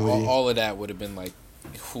for Dinwiddie. Yeah, all of that would have been like,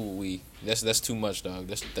 that's too much, dog.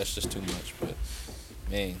 That's just too much. But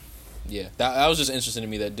man, yeah, that was just interesting to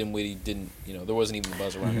me that Dinwiddie didn't, there wasn't even a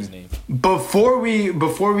buzz around his name. Before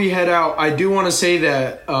we head out, I do want to say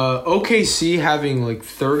that OKC having like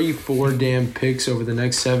 34 damn picks over the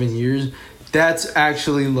next 7 years, that's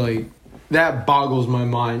actually like. That boggles my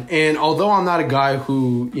mind. And although I'm not a guy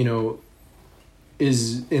who,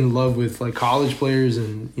 is in love with like college players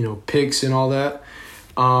and picks and all that.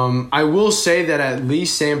 I will say that at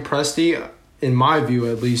least Sam Presti, in my view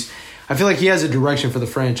at least, I feel like he has a direction for the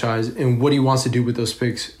franchise and what he wants to do with those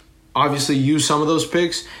picks. Obviously, use some of those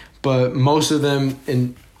picks, but most of them,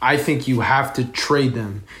 and I think you have to trade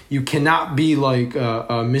them. You cannot be like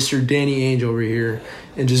Mr. Danny Ainge over here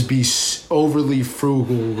and just be overly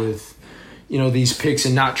frugal with these picks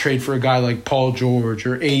and not trade for a guy like Paul George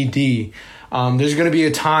or AD. There's going to be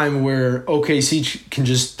a time where OKC can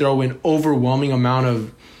just throw an overwhelming amount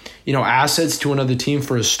of assets to another team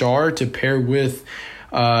for a star to pair with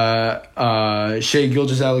Shai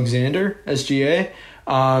Gilgeous-Alexander, SGA.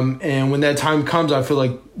 And when that time comes, I feel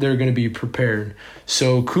like they're going to be prepared.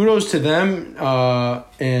 So kudos to them,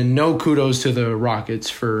 and no kudos to the Rockets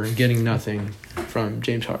for getting nothing from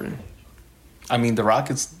James Harden. I mean, the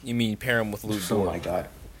Rockets... You mean pair him with Lou Dort? Oh, my God.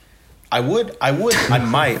 I won't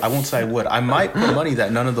say I would. I might put money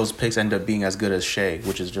that none of those picks end up being as good as Shai,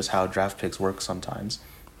 which is just how draft picks work sometimes.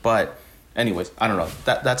 But, anyways, I don't know.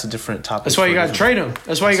 That's a different topic. That's why you got to trade him.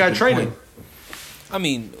 That's why you got to trade him. I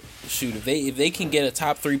mean, shoot, if they can get a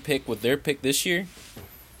top 3 pick with their pick this year,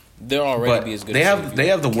 they'll already be as good as they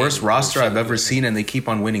have the worst roster I've ever seen, and they keep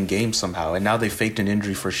on winning games somehow. And now they faked an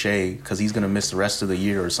injury for Shai because he's going to miss the rest of the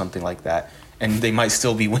year or something like that. And they might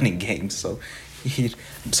still be winning games. So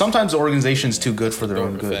sometimes the organization's too good for their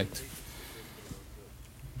own good.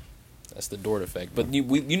 That's the Dort effect. But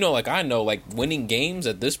I know, like, winning games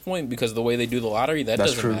at this point, because of the way they do the lottery, that's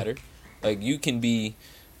doesn't matter. Like, you can be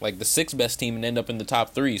like the 6th best team and end up in the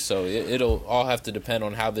top 3. So it'll all have to depend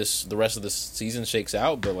on how the rest of the season shakes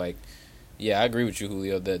out. But, like, yeah, I agree with you,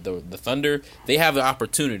 Julio. The Thunder, they have the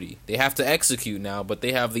opportunity. They have to execute now, but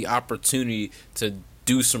they have the opportunity to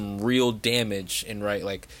do some real damage. And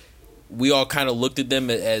like, we all kind of looked at them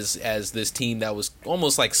as this team that was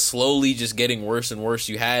almost like slowly just getting worse and worse.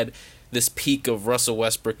 You had this peak of Russell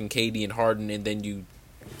Westbrook and KD and Harden, and then you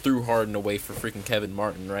threw Harden away for freaking Kevin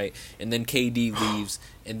Martin, right? And then KD leaves,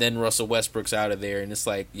 and then Russell Westbrook's out of there, and it's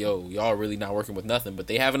like, yo, y'all really not working with nothing. But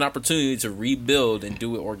they have an opportunity to rebuild and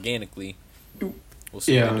do it organically. We'll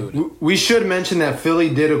see. Yeah, we should mention that Philly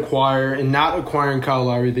did acquire, and not acquiring Kyle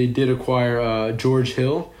Lowry, they did acquire George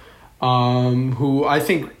Hill, who I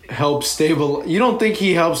think helped stabilize. You don't think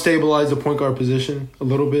he helped stabilize the point guard position a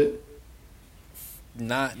little bit?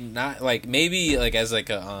 Not like maybe like as like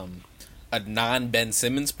a non-Ben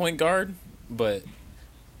Simmons point guard, but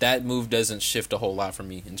that move doesn't shift a whole lot for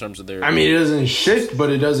me in terms of their... I mean, it doesn't shift, but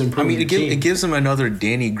it does improve. I mean, it gives him another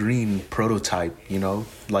Danny Green prototype,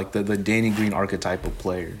 like the Danny Green archetypal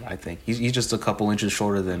player, I think. He's just a couple inches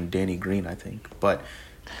shorter than Danny Green, I think. But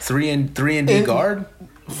 3 and D guard?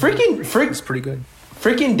 It's pretty good.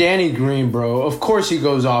 Freaking Danny Green, bro. Of course he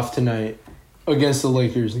goes off tonight against the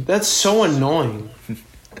Lakers. That's so annoying.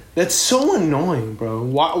 That's so annoying, bro.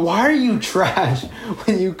 Why are you trash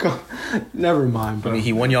when you come? Never mind, bro. I mean,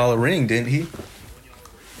 he won y'all a ring, didn't he?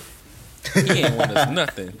 He ain't won us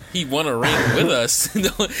nothing. He won a ring with us.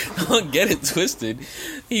 Don't get it twisted.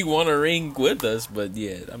 He won a ring with us, but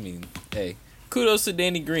yeah, I mean, hey, kudos to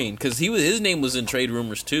Danny Green, because his name was in trade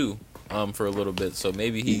rumors too, for a little bit. So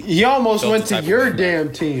maybe he almost went to your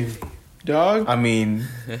damn team. Dog. I mean,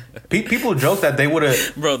 people joke that they would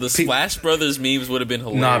have... Bro, the Splash Brothers memes would have been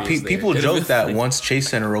hilarious. Nah, people joke that once Chase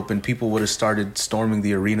Center opened, people would have started storming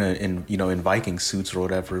the arena in Viking suits or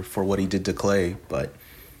whatever for what he did to Clay. But,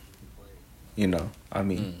 I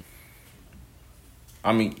mean,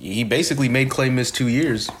 he basically made Clay miss 2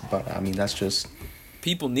 years. But, I mean, that's just...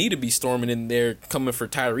 People need to be storming in there coming for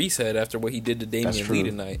Tyrese head after what he did to Damian Lee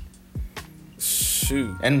tonight.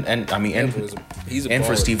 Shoot. And I mean, and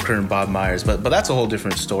for Steve Kerr and Bob Myers, but that's a whole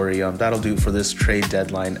different story. That'll do it for this trade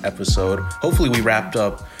deadline episode. Hopefully, we wrapped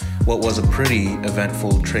up what was a pretty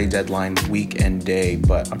eventful trade deadline week and day,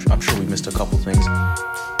 but I'm sure we missed a couple things.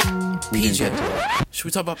 PJ, should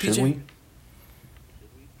we talk about PJ? Should we?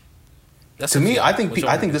 To me, I think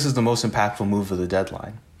this is the most impactful move of the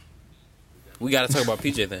deadline. We got to talk about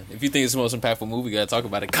PJ then. If you think it's the most impactful move, we got to talk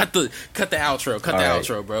about it. Cut the outro.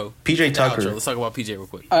 Outro, bro. PJ Tucker. Let's talk about PJ real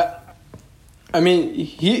quick. I mean,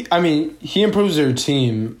 he improves their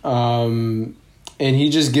team, and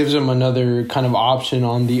he just gives them another kind of option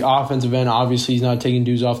on the offensive end. Obviously, he's not taking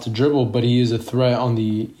dudes off the dribble, but he is a threat on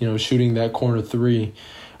the shooting that corner three,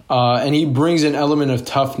 and he brings an element of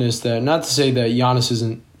toughness that, not to say that Giannis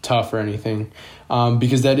isn't tough or anything.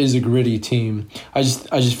 Because that is a gritty team. I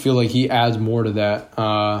just feel like he adds more to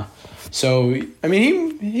that. So I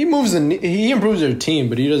mean, he improves their team,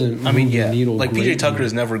 but he doesn't. I mean, the needle. Like PJ Tucker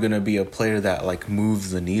is never going to be a player that like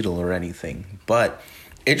moves the needle or anything. But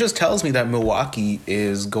it just tells me that Milwaukee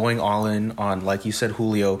is going all in on, like you said,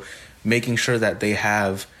 Julio, making sure that they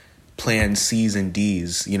have plan C's and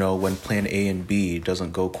D's, you know, when plan A and B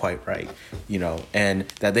doesn't go quite right, you know, and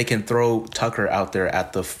that they can throw Tucker out there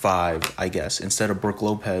at the 5, I guess, instead of Brook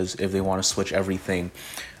Lopez if they want to switch everything.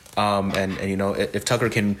 And you know, if Tucker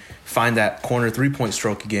can find that corner 3-point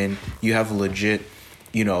stroke again, you have a legit,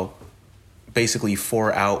 you know, basically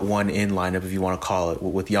 4 out, 1 in lineup, if you want to call it,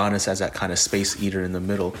 with Giannis as that kind of space eater in the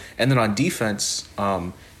middle. And then on defense,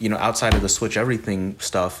 you know, outside of the switch everything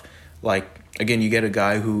stuff, like, again, you get a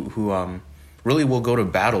guy who really will go to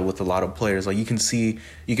battle with a lot of players. Like, you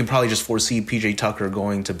can probably just foresee PJ Tucker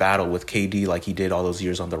going to battle with KD like he did all those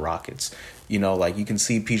years on the Rockets. You know, like, you can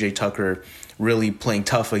see PJ Tucker really playing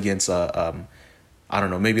tough against I don't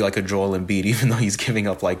know, maybe like a Joel Embiid, even though he's giving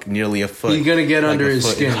up like nearly a foot. He's gonna get under his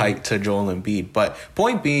skin. Height to Joel Embiid. But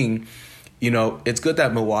point being, you know, it's good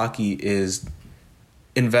that Milwaukee is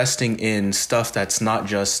investing in stuff that's not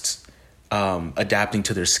just adapting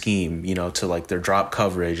to their scheme, you know, to like their drop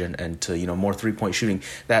coverage and to, you know, more 3-point shooting,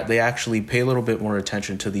 that they actually pay a little bit more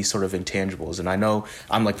attention to these sort of intangibles. And I know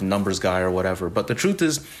I'm like the numbers guy or whatever, but the truth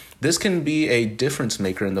is this can be a difference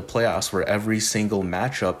maker in the playoffs where every single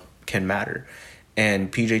matchup can matter.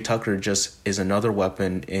 And PJ Tucker just is another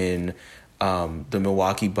weapon in the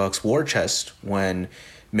Milwaukee Bucks war chest when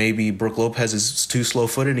maybe Brook Lopez is too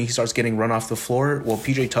slow-footed and he starts getting run off the floor. Well,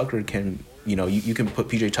 PJ Tucker can, you know, you can put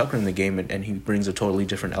PJ Tucker in the game and he brings a totally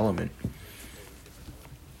different element.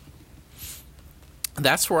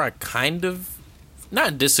 That's where I kind of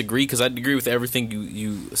not disagree, because I agree with everything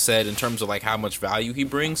you said in terms of like how much value he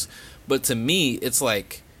brings. But to me, it's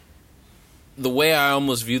like the way I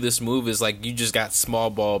almost view this move is like you just got small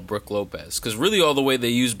ball Brook Lopez, because really all the way they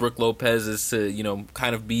use Brook Lopez is to, you know,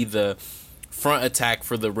 kind of be the front attack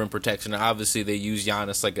for the rim protection. And obviously they use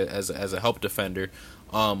Giannis like as a help defender,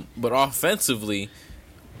 but offensively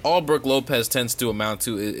all Brook Lopez tends to amount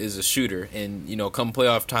to is a shooter. And, you know, come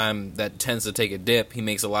playoff time, that tends to take a dip. He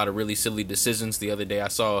makes a lot of really silly decisions. The other day I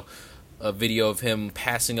saw a video of him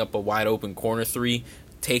passing up a wide open corner 3,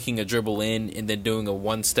 taking a dribble in, and then doing a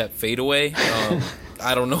 1-step fadeaway.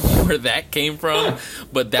 I don't know where that came from,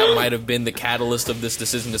 but that might have been the catalyst of this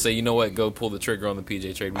decision to say, you know what, go pull the trigger on the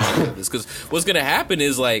PJ trade. We can't do this. Because what's going to happen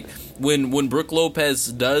is, like, when Brook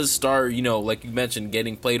Lopez does start, you know, like you mentioned,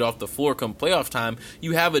 getting played off the floor come playoff time,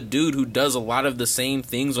 you have a dude who does a lot of the same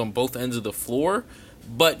things on both ends of the floor,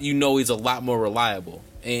 but you know he's a lot more reliable.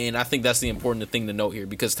 And I think that's the important thing to note here,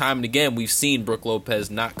 because time and again we've seen Brook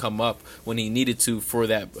Lopez not come up when he needed to for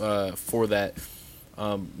that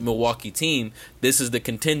Milwaukee team. This is the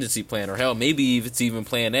contingency plan, or hell, maybe it's even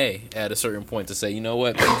plan A at a certain point to say, you know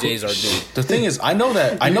what, PJ's our dude. The thing is, I know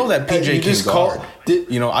that PJ can guard.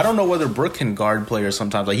 You know, I don't know whether Brook can guard players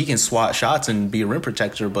sometimes. Like, he can swat shots and be a rim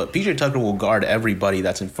protector, but PJ Tucker will guard everybody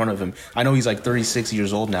that's in front of him. I know he's like 36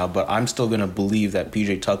 years old now, but I'm still gonna believe that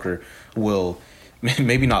PJ Tucker will.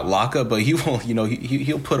 Maybe not lock up, but he will. You know,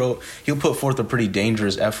 he'll put forth a pretty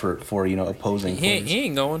dangerous effort for, you know, opposing. He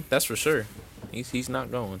ain't going. That's for sure. He's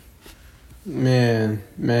not going. Man.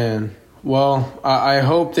 Well, I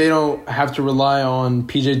hope they don't have to rely on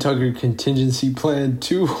PJ Tucker contingency plan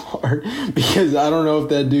too hard, because I don't know if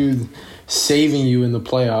that dude's saving you in the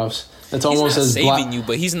playoffs. That's almost as saving you,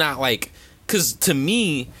 but he's not like. Because to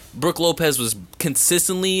me, Brook Lopez was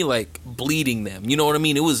consistently like bleeding them. You know what I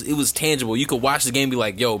mean? It was tangible. You could watch the game and be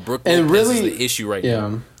like, "Yo, Brook Lopez really, is the issue right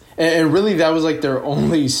now." And really, that was like their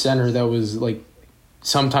only center that was like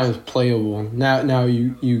sometimes playable. Now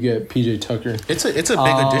you get PJ Tucker. It's a big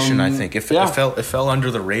addition, I think. It fell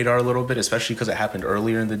under the radar a little bit, especially because it happened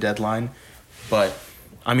earlier in the deadline. But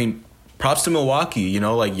I mean, props to Milwaukee. You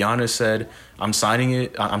know, like Giannis said, I'm signing the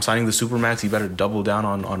Supermax. You better double down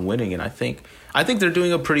on winning. And I think they're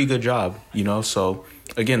doing a pretty good job, you know. So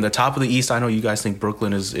again, the top of the East, I know you guys think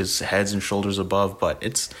Brooklyn is heads and shoulders above, but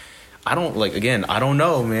I don't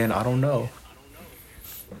know, man. I don't know.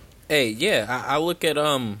 Hey, yeah, I look at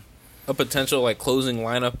a potential like closing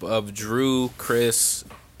lineup of Drew, Chris,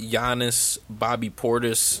 Giannis, Bobby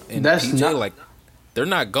Portis, and PJ. Like, they're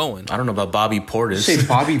not going. I don't know about Bobby Portis. You say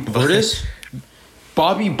Bobby Portis?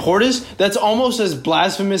 Bobby Portis? That's almost as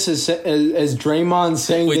blasphemous as Draymond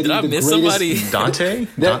saying that he's the greatest. Somebody?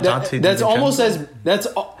 Dante? That's almost as that's.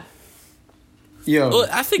 Yo, well,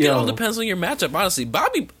 I think it all depends on your matchup. Honestly,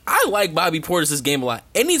 I like Bobby Portis' game a lot.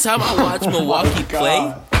 Anytime I watch Milwaukee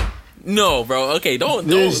play, No, bro. Okay, don't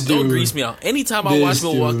grease me out. Anytime I watch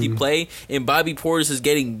Milwaukee play and Bobby Portis is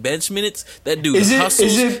getting bench minutes, that dude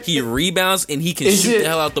hustles, he rebounds, and he can shoot the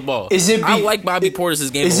hell out the ball. I like Bobby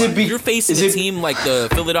Portis' game. If you're facing a team like the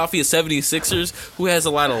Philadelphia 76ers who has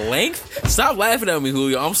a lot of length, stop laughing at me,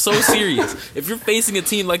 Julio. I'm so serious. If you're facing a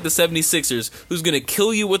team like the 76ers who's going to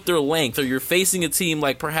kill you with their length, or you're facing a team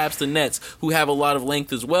like perhaps the Nets who have a lot of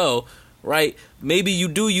length as well, right? Maybe you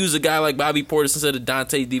do use a guy like Bobby Portis instead of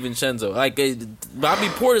Dante DiVincenzo. Like Bobby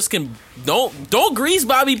Portis can don't grease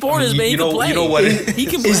Bobby Portis, man. He can play. You know what? He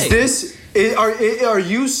can play. Are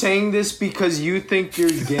you saying this because you think your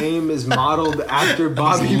game is modeled after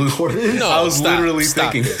Bobby Portis? No, I was literally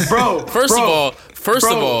thinking, bro. First of all,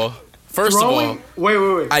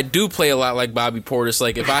 wait. I do play a lot like Bobby Portis.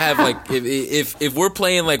 Like if I have like if we're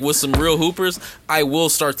playing like with some real hoopers, I will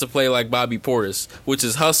start to play like Bobby Portis, which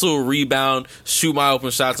is hustle, rebound, shoot my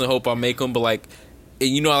open shots, and hope I make them. But like, and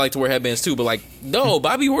you know I like to wear headbands too. But like, no,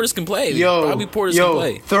 Bobby Portis can play. Bobby Portis can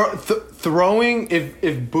play. Throwing if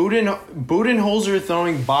Budenholzer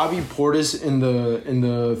throwing Bobby Portis in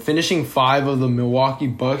the finishing five of the Milwaukee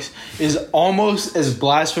Bucks is almost as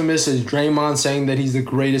blasphemous as Draymond saying that he's the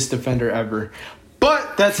greatest defender ever.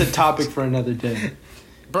 But that's a topic for another day.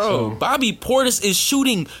 Bro, Bobby Portis is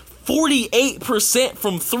shooting 48%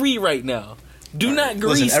 from 3 right now. Do not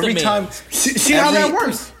grease the man. See how that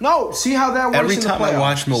works. No, see how that works. Every time I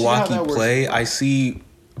watch Milwaukee play, I see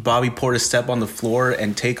Bobby Portis step on the floor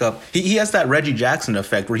and take up. He has that Reggie Jackson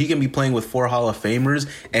effect where he can be playing with 4 Hall of Famers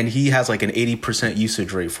and he has like an 80%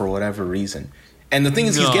 usage rate for whatever reason. And the thing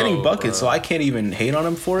is, he's getting buckets, so I can't even hate on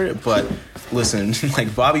him for it. But listen,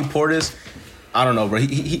 like Bobby Portis, I don't know, bro.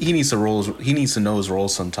 He needs to roll. He needs to know his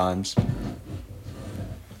roles sometimes.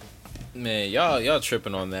 Man, y'all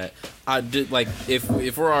tripping on that. I did like if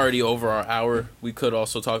we're already over our hour, we could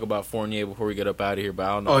also talk about Fournier before we get up out of here. But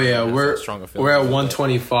I don't know. Oh yeah, we're at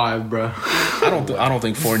 125, bro. I don't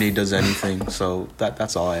think Fournier does anything. So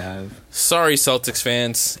that's all I have. Sorry, Celtics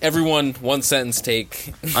fans. Everyone, one sentence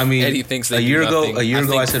take. I mean, Eddie thinks a year ago,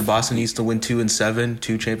 I said Boston needs to win 2 and 7,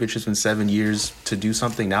 2 championships in 7 years to do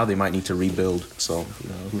something. Now they might need to rebuild. So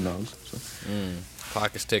who knows? So.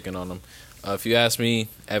 Clock is ticking on them. If you ask me,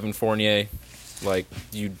 Evan Fournier, like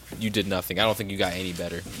you did nothing. I don't think you got any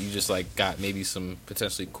better. You just like got maybe some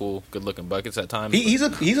potentially cool, good looking buckets at times. He's a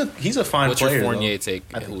fine what's player. What's your Fournier though.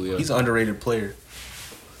 take, Julio? He's an underrated player.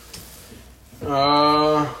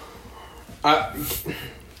 Can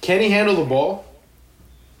he handle the ball?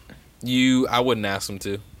 I wouldn't ask him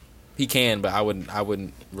to. He can, but I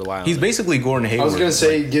wouldn't rely on. He's basically Gordon Hayward. I was gonna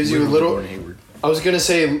say gives you a little. I was going to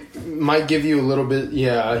say, might give you a little bit,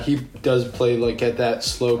 yeah, he does play like at that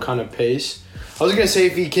slow kind of pace. I was going to say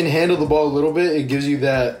if he can handle the ball a little bit, it gives you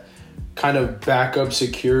that kind of backup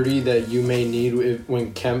security that you may need if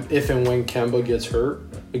and when Kemba gets hurt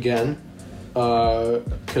again.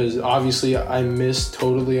 Because obviously I missed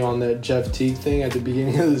totally on that Jeff Teague thing at the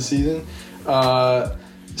beginning of the season.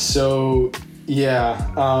 So,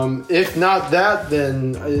 yeah, if not that,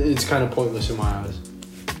 then it's kind of pointless in my eyes.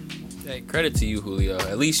 Hey, credit to you, Julio.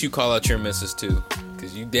 At least you call out your misses too,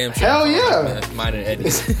 because you damn sure. Hell yeah, mine and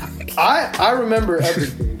Eddie's. I remember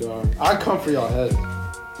everything, dog. I come for y'all head.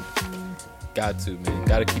 Got to, man.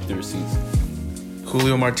 Got to keep the receipts.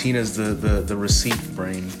 Julio Martinez, the receipt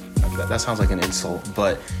brain. That sounds like an insult,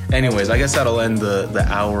 but anyways, I guess that'll end the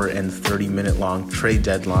hour and 30-minute long trade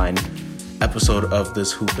deadline episode of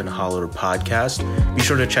this Hoop and Holler podcast. Be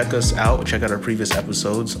sure to check us out. Check out our previous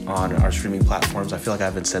episodes on our streaming platforms. I feel like I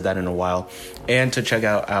haven't said that in a while. And to check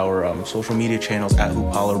out our social media channels at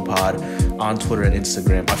Hoop Holler Pod on Twitter and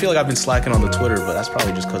Instagram. I feel like I've been slacking on the Twitter, but that's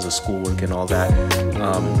probably just because of schoolwork and all that.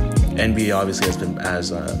 NBA obviously has been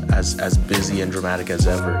as busy and dramatic as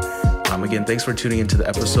ever. Again, thanks for tuning into the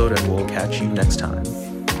episode, and we'll catch you next time.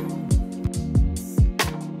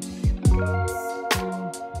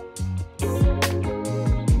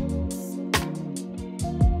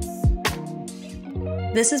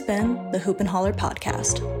 This has been the Hoop and Holler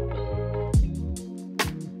podcast.